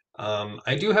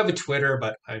 I do have a Twitter,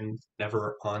 but I'm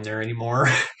never on there anymore.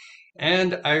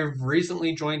 And I've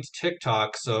recently joined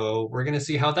TikTok, so we're going to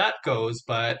see how that goes.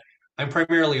 But I'm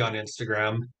primarily on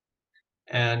Instagram.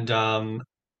 And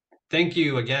thank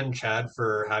you again, Chad,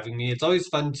 for having me. It's always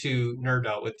fun to nerd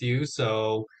out with you,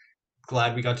 so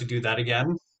glad we got to do that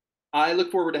again. I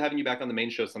look forward to having you back on the main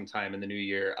show sometime in the new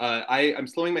year. I'm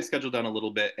slowing my schedule down a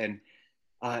little bit and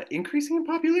increasing in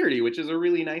popularity, which is a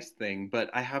really nice thing. But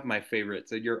I have my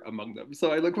favorites, and you're among them.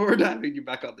 So I look forward to having you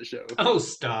back on the show. Oh,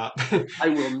 stop. I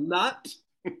will not.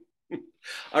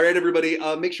 All right, everybody.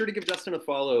 Make sure to give Justin a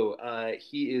follow.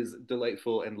 He is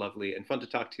delightful and lovely and fun to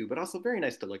talk to, but also very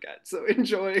nice to look at. So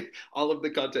enjoy all of the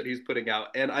content he's putting out.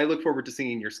 And I look forward to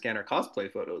seeing your Scanner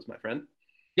cosplay photos, my friend.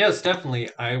 Yes, definitely.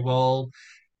 I will,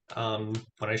 when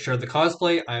I share the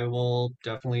cosplay, I will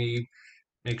definitely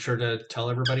make sure to tell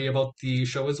everybody about the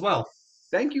show as well.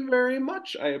 Thank you very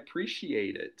much. I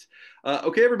appreciate it.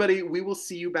 Okay, everybody. We will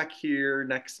see you back here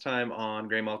next time on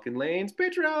Gray Malkin Lane's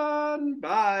Patreon.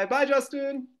 Bye. Bye,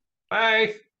 Justin.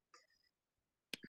 Bye.